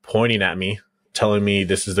 pointing at me, telling me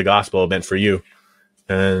this is the gospel meant for you,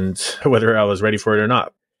 and whether I was ready for it or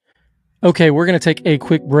not. Okay, we're going to take a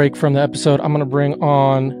quick break from the episode. I'm going to bring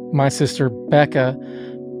on my sister, Becca.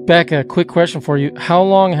 Becca, quick question for you. How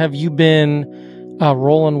long have you been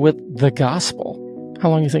rolling with the gospel? How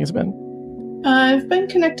long do you think it's been? I've been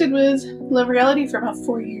connected with Love Reality for about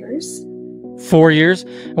 4 years. 4 years?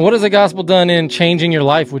 And what has the gospel done in changing your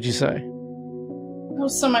life, would you say? Oh,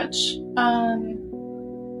 so much.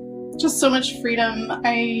 Just so much freedom.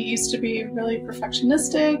 I used to be really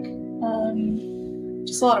perfectionistic.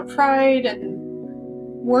 Just a lot of pride and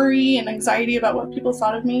worry and anxiety about what people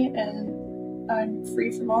thought of me. And I'm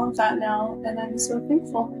free from all of that now. And I'm so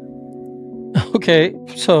thankful. Okay,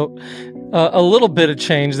 so a little bit of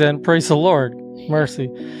change then. Praise the Lord. Mercy.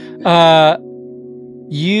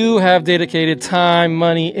 You have dedicated time,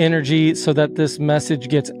 money, energy so that this message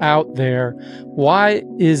gets out there. Why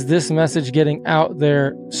is this message getting out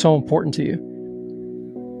there so important to you?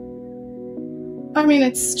 I mean,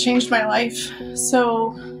 it's changed my life.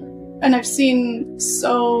 And I've seen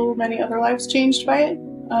so many other lives changed by it.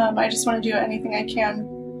 I just want to do anything I can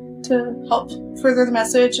to help further the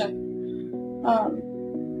message. And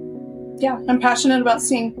I'm passionate about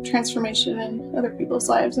seeing transformation in other people's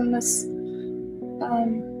lives, and this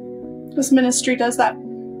ministry does that.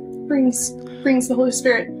 Brings the Holy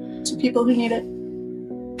Spirit to people who need it.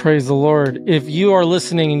 Praise the Lord. If you are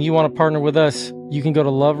listening and you want to partner with us, you can go to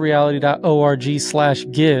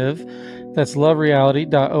lovereality.org/give. That's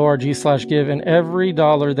lovereality.org/give. And every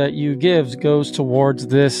dollar that you give goes towards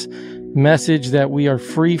this message that we are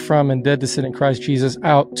free from and dead to sin in Christ Jesus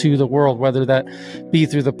out to the world, whether that be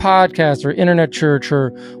through the podcast or internet church or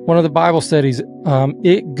one of the Bible studies.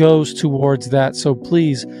 It goes towards that. So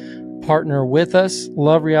please partner with us,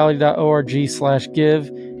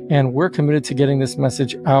 lovereality.org/give. And we're committed to getting this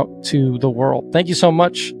message out to the world. Thank you so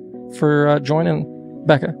much for joining,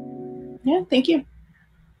 Becca. Yeah, thank you.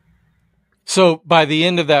 So by the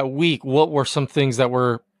end of that week, what were some things that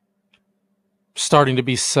were starting to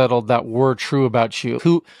be settled that were true about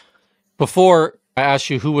you? Before I asked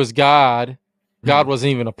you who was God, God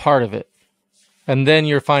wasn't even a part of it. And then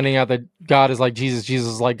you're finding out that God is like Jesus,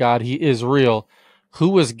 Jesus is like God, he is real. Who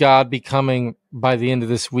was God becoming by the end of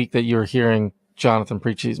this week that you're hearing Jonathan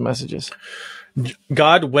preach these messages?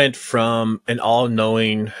 God went from an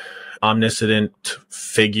all-knowing, omniscient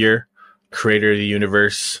figure, creator of the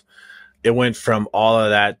universe. It went from all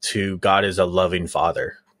of that to God is a loving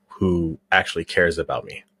father who actually cares about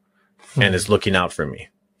me and is looking out for me.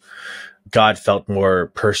 God felt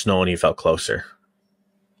more personal and he felt closer.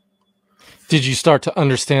 Did you start to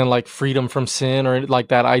understand like freedom from sin, or like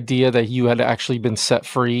that idea that you had actually been set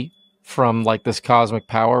free from like this cosmic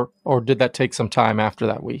power, or did that take some time after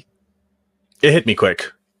that week? It hit me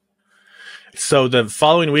quick. So the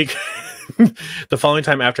following week, the following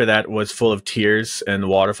time after that was full of tears and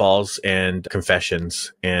waterfalls and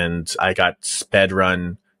confessions. And I got sped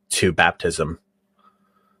run to baptism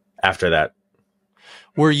after that.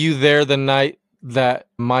 Were you there the night that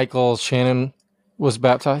Michael Shannon was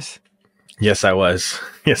baptized? Yes, I was.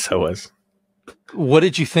 Yes, I was. What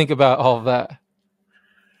did you think about all of that?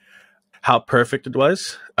 How perfect it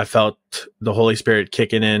was. I felt the Holy Spirit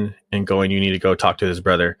kicking in and going, you need to go talk to this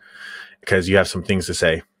brother because you have some things to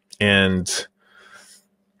say. And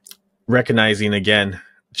recognizing again,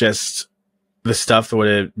 just the stuff, what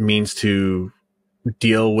it means to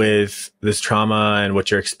deal with this trauma and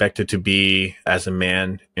what you're expected to be as a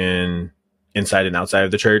man inside and outside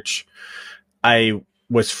of the church. I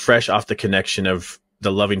was fresh off the connection of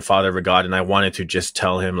the loving father of a God. And I wanted to just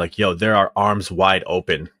tell him like, yo, there are arms wide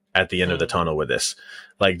open at the end of the tunnel with this.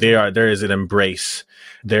 Like there is an embrace.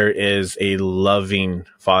 There is a loving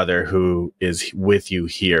father who is with you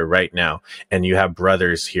here right now. And you have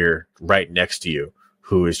brothers here right next to you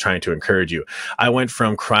who is trying to encourage you. I went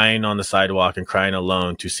from crying on the sidewalk and crying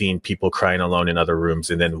alone to seeing people crying alone in other rooms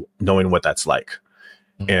and then knowing what that's like.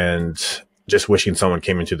 And just wishing someone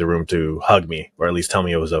came into the room to hug me or at least tell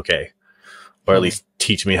me it was okay. Or at least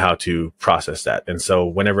teach me how to process that. And so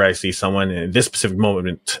whenever I see someone in this specific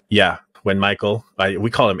moment, when Michael,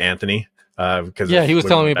 we call him Anthony. Because he was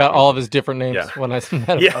telling me about all of his different names when I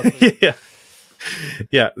met him.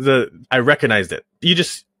 I recognized it.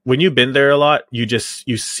 When you've been there a lot, you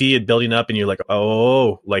see it building up and you're like,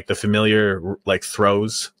 oh, like the familiar like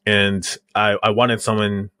throws. And I wanted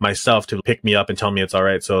someone myself to pick me up and tell me it's all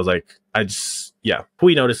right. So I was like,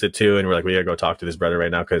 we noticed it too. And we're like, we gotta go talk to this brother right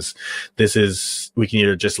now. Cause we can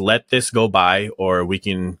either just let this go by or we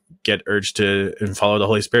can get urged to and follow the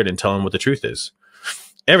Holy Spirit and tell him what the truth is.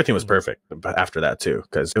 Everything was perfect after that too.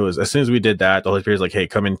 Cause it was, as soon as we did that, the Holy Spirit was like, hey,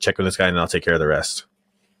 come and check on this guy and I'll take care of the rest.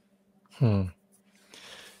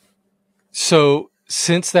 So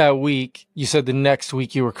since that week, you said the next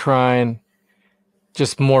week you were crying,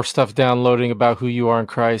 just more stuff downloading about who you are in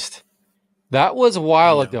Christ. That was a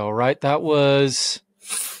while ago, right? That was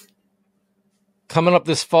coming up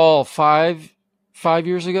this fall, five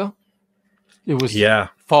years ago. It was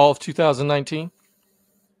fall of 2019.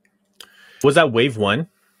 Was that wave 1?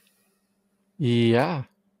 Yeah,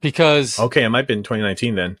 because okay, it might have been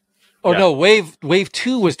 2019 then. Oh no, wave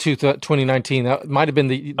 2 was 2019. That might have been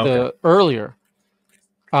the earlier.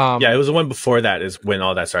 It was the one before that is when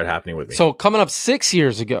all that started happening with me. So coming up 6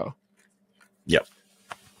 years ago. Yep.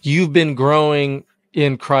 You've been growing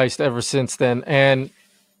in Christ ever since then. And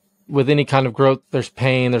with any kind of growth, there's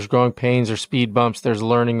pain, there's growing pains, there's speed bumps, there's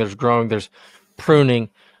learning, there's growing, there's pruning.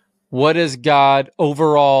 What has God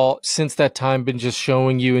overall since that time been just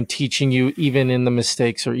showing you and teaching you, even in the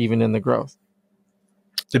mistakes or even in the growth?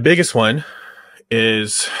 The biggest one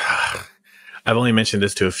is, I've only mentioned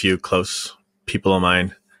this to a few close people of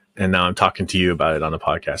mine, and now I'm talking to you about it on the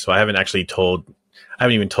podcast. So I haven't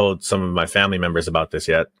even told some of my family members about this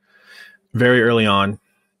yet. Very early on,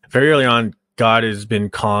 God has been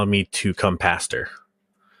calling me to come pastor,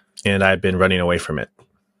 and I've been running away from it.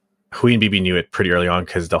 Hui and Bibi knew it pretty early on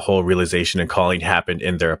because the whole realization and calling happened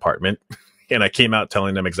in their apartment, and I came out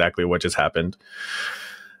telling them exactly what just happened.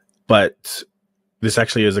 But this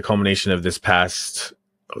actually is a culmination of this past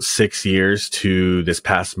 6 years to this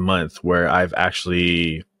past month where I've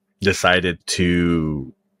actually decided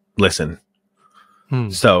to listen. Hmm.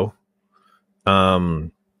 So,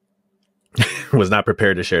 was not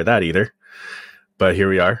prepared to share that either, but here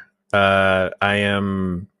we are. I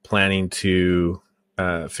am planning to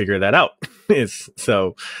figure that out.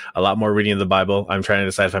 So a lot more reading of the Bible. I'm trying to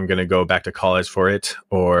decide if I'm going to go back to college for it,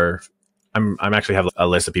 or I'm actually have a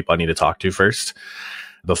list of people I need to talk to first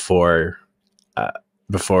before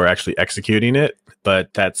actually executing it.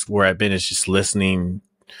 But that's where I've been, is just listening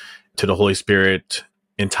to the Holy Spirit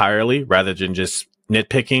entirely rather than just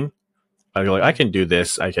nitpicking. I go like, I can do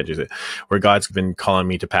this, I can't do it. Where God's been calling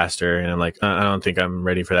me to pastor, and I'm like, I don't think I'm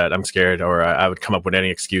ready for that. I'm scared, or I would come up with any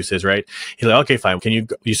excuses, right? He's like, okay, fine. You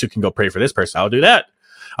can go pray for this person. I'll do that.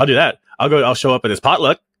 I'll show up at this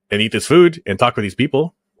potluck and eat this food and talk with these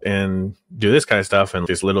people and do this kind of stuff. And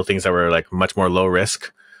these little things that were like much more low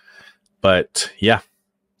risk. But yeah,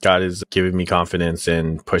 God is giving me confidence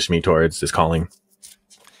and pushed me towards this calling.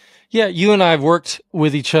 Yeah, you and I have worked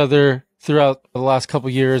with each other throughout the last couple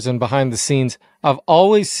of years and behind the scenes. I've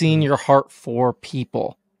always seen your heart for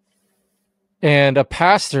people. And a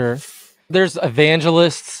pastor, there's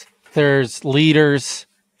evangelists, there's leaders.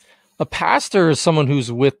 A pastor is someone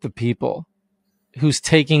who's with the people, who's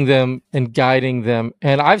taking them and guiding them.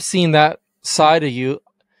 And I've seen that side of you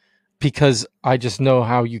because I just know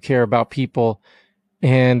how you care about people,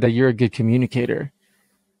 and you're a good communicator.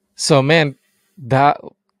 So, man, that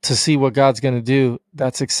to see what God's going to do,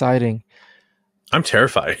 that's exciting. I'm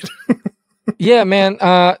terrified. Yeah, man.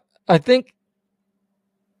 I think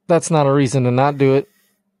that's not a reason to not do it.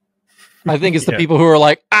 I think it's the people who are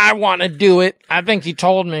like, I want to do it. I think he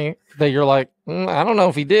told me, that you're like, I don't know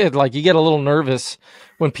if he did. Like, you get a little nervous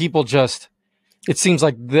when people just, it seems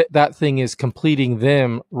like that thing is completing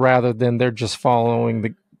them rather than they're just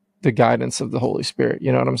following the guidance of the Holy Spirit.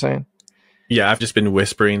 You know what I'm saying? Yeah, I've just been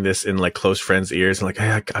whispering this in like close friends' ears and like,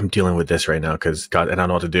 hey, I'm dealing with this right now because God, and I don't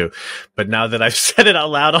know what to do. But now that I've said it out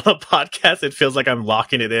loud on a podcast, it feels like I'm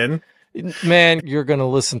locking it in. Man, you're going to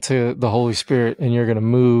listen to the Holy Spirit and you're going to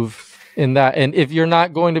move in that. And if you're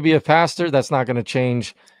not going to be a pastor, that's not going to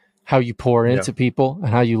change how you pour into people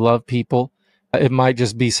and how you love people. It might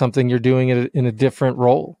just be something you're doing in a different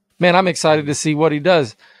role. Man, I'm excited to see what he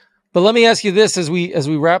does. But let me ask you this as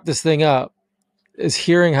we wrap this thing up, is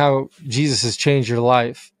hearing how Jesus has changed your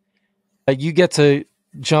life. You get to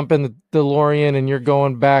jump in the DeLorean and you're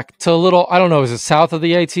going back to a little, I don't know, is it south of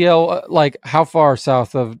the ATL? Like how far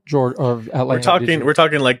south of Georgia or Atlanta? We're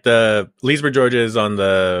talking like the Leesburg, Georgia is on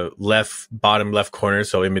the bottom left corner.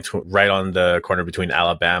 So in between, right on the corner between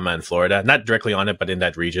Alabama and Florida, not directly on it, but in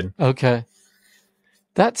that region. Okay.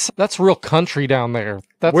 That's real country down there.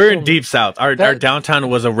 We're in deep south. Our downtown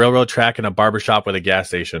was a railroad track and a barbershop with a gas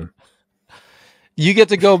station. You get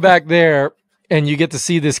to go back there and you get to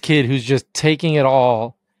see this kid who's just taking it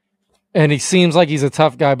all. And he seems like he's a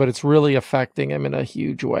tough guy, but it's really affecting him in a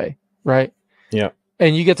huge way, right? Yeah.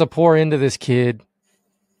 And you get to pour into this kid.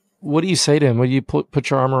 What do you say to him? What do you put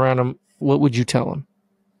your arm around him? What would you tell him?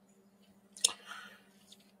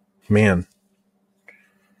 Man.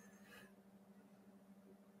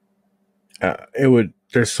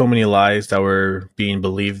 There's so many lies that were being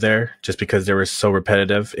believed there just because they were so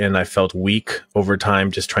repetitive, and I felt weak over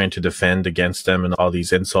time just trying to defend against them and all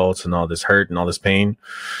these insults and all this hurt and all this pain.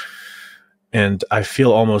 And I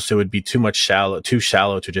feel almost it would be too shallow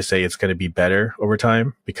to just say it's going to be better over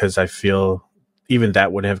time, because I feel even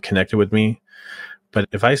that wouldn't have connected with me. But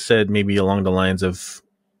if I said maybe along the lines of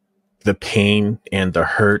the pain and the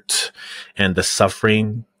hurt and the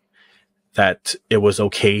suffering, that it was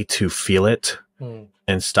okay to feel it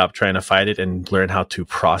and stop trying to fight it and learn how to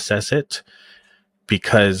process it,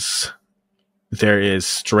 because there is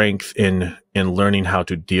strength in learning how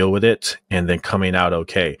to deal with it and then coming out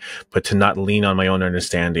okay. But to not lean on my own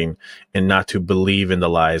understanding and not to believe in the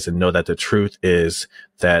lies and know that the truth is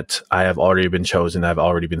that I have already been chosen, I've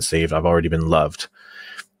already been saved, I've already been loved,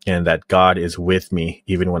 and that God is with me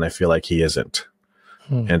even when I feel like he isn't,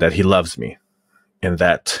 and that he loves me, and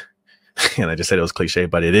that, and I just said it was cliche,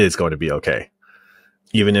 but it is going to be okay,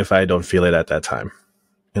 even if I don't feel it at that time.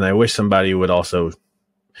 And I wish somebody would also,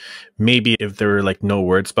 maybe if there were like no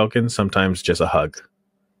words spoken, sometimes just a hug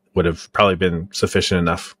would have probably been sufficient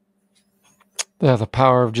enough. Yeah, the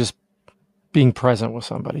power of just being present with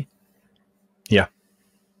somebody. Yeah.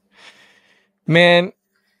 Man,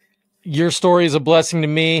 your story is a blessing to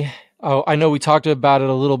me. Oh, I know we talked about it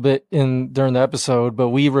a little bit during the episode, but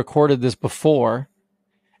we recorded this before.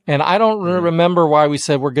 And I don't remember why we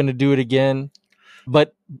said we're going to do it again.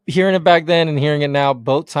 But hearing it back then and hearing it now,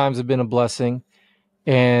 both times have been a blessing.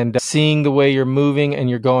 And seeing the way you're moving and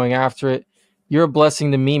you're going after it, you're a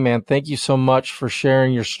blessing to me, man. Thank you so much for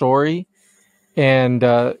sharing your story and,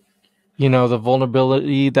 you know, the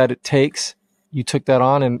vulnerability that it takes. You took that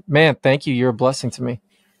on, and man, thank you. You're a blessing to me.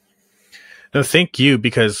 No, thank you,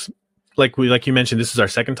 because like you mentioned, this is our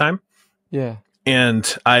second time. Yeah.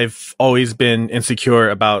 And I've always been insecure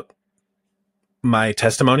about my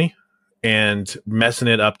testimony and messing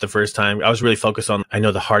it up the first time. I was really focused on, I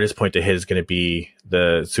know the hardest point to hit is going to be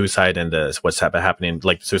the suicide and what's happening,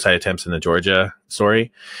 like suicide attempts in the Georgia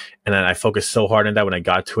story. And then I focused so hard on that. When I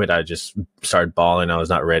got to it, I just started bawling. I was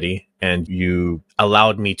not ready. And you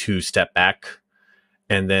allowed me to step back,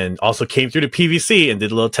 and then also came through to PVC and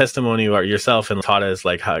did a little testimony about yourself and taught us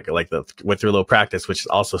went through a little practice, which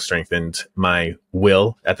also strengthened my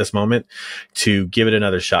will at this moment to give it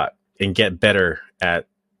another shot and get better at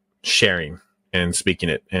sharing and speaking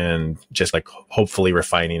it, and just like hopefully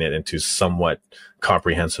refining it into somewhat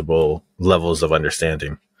comprehensible levels of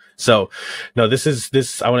understanding. So no,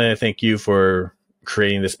 this, I want to thank you for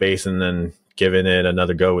creating the space and then giving it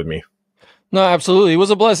another go with me. No, absolutely. It was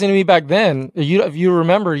a blessing to me back then. If you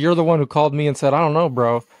remember, you're the one who called me and said, I don't know,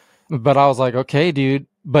 bro. But I was like, okay, dude.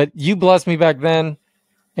 But you blessed me back then.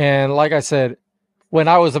 And like I said, when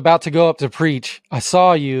I was about to go up to preach, I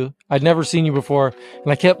saw you. I'd never seen you before.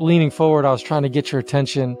 And I kept leaning forward. I was trying to get your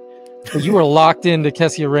attention. But you were locked into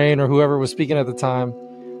Kessia Rain or whoever was speaking at the time.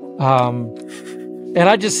 And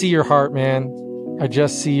I just see your heart, man. I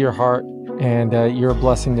just see your heart. And you're a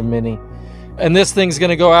blessing to many. And this thing's going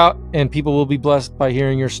to go out, and people will be blessed by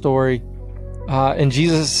hearing your story. And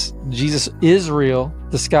Jesus is real.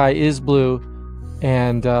 The sky is blue.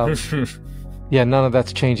 And yeah, none of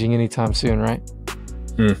that's changing anytime soon, right?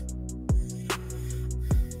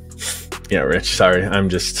 Yeah, Rich, sorry. I'm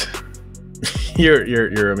just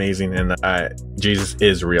you're amazing, and Jesus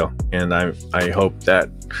is real, and I hope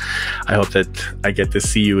that I get to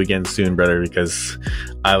see you again soon, brother, because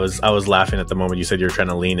I was laughing at the moment you said you were trying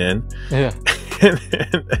to lean in. Yeah. and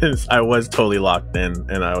I was totally locked in,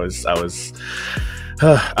 and I was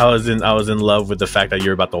in love with the fact that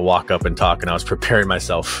you're about to walk up and talk, and I was preparing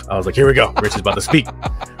myself. I was like, here we go. Rich is about to speak.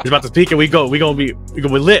 He's about to speak, and we're gonna be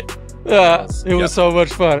lit. Yeah, it was so much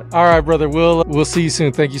fun. All right, brother. We'll see you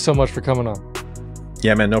soon. Thank you so much for coming on.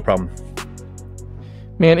 Yeah, man, no problem.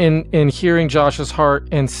 Man, in hearing Josh's heart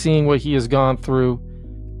and seeing what he has gone through,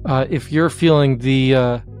 if you're feeling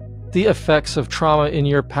the effects of trauma in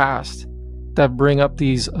your past that bring up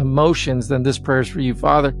these emotions, then this prayer is for you.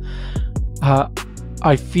 Father,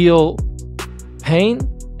 I feel pain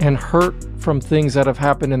and hurt from things that have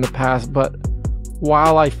happened in the past, but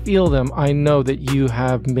while I feel them, I know that you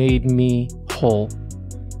have made me whole,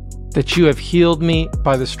 that you have healed me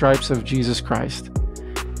by the stripes of Jesus Christ,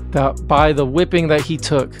 that by the whipping that he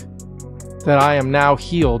took, that I am now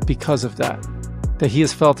healed because of that he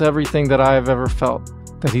has felt everything that I have ever felt,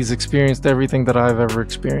 that he's experienced everything that I've ever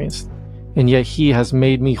experienced, and yet he has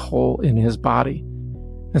made me whole in his body.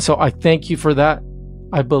 And so I thank you for that.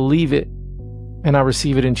 I believe it, and I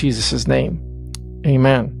receive it in Jesus' name.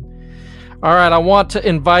 Amen. All right, I want to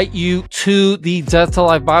invite you to the Death to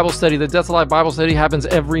Life Bible Study. The Death to Life Bible Study happens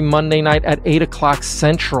every Monday night at 8 o'clock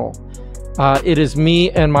Central. It is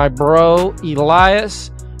me and my bro,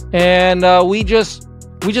 Elias, and we just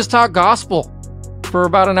talk gospel for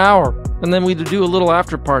about an hour, and then we do a little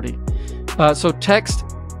after party. So text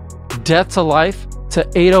Death to Life to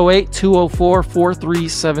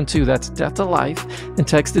 808-204-4372. That's Death to Life, and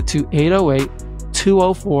text it to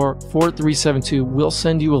 808-204-4372. We'll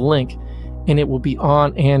send you a link, and it will be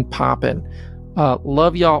on and popping.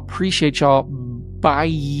 Love y'all. Appreciate y'all. Bye.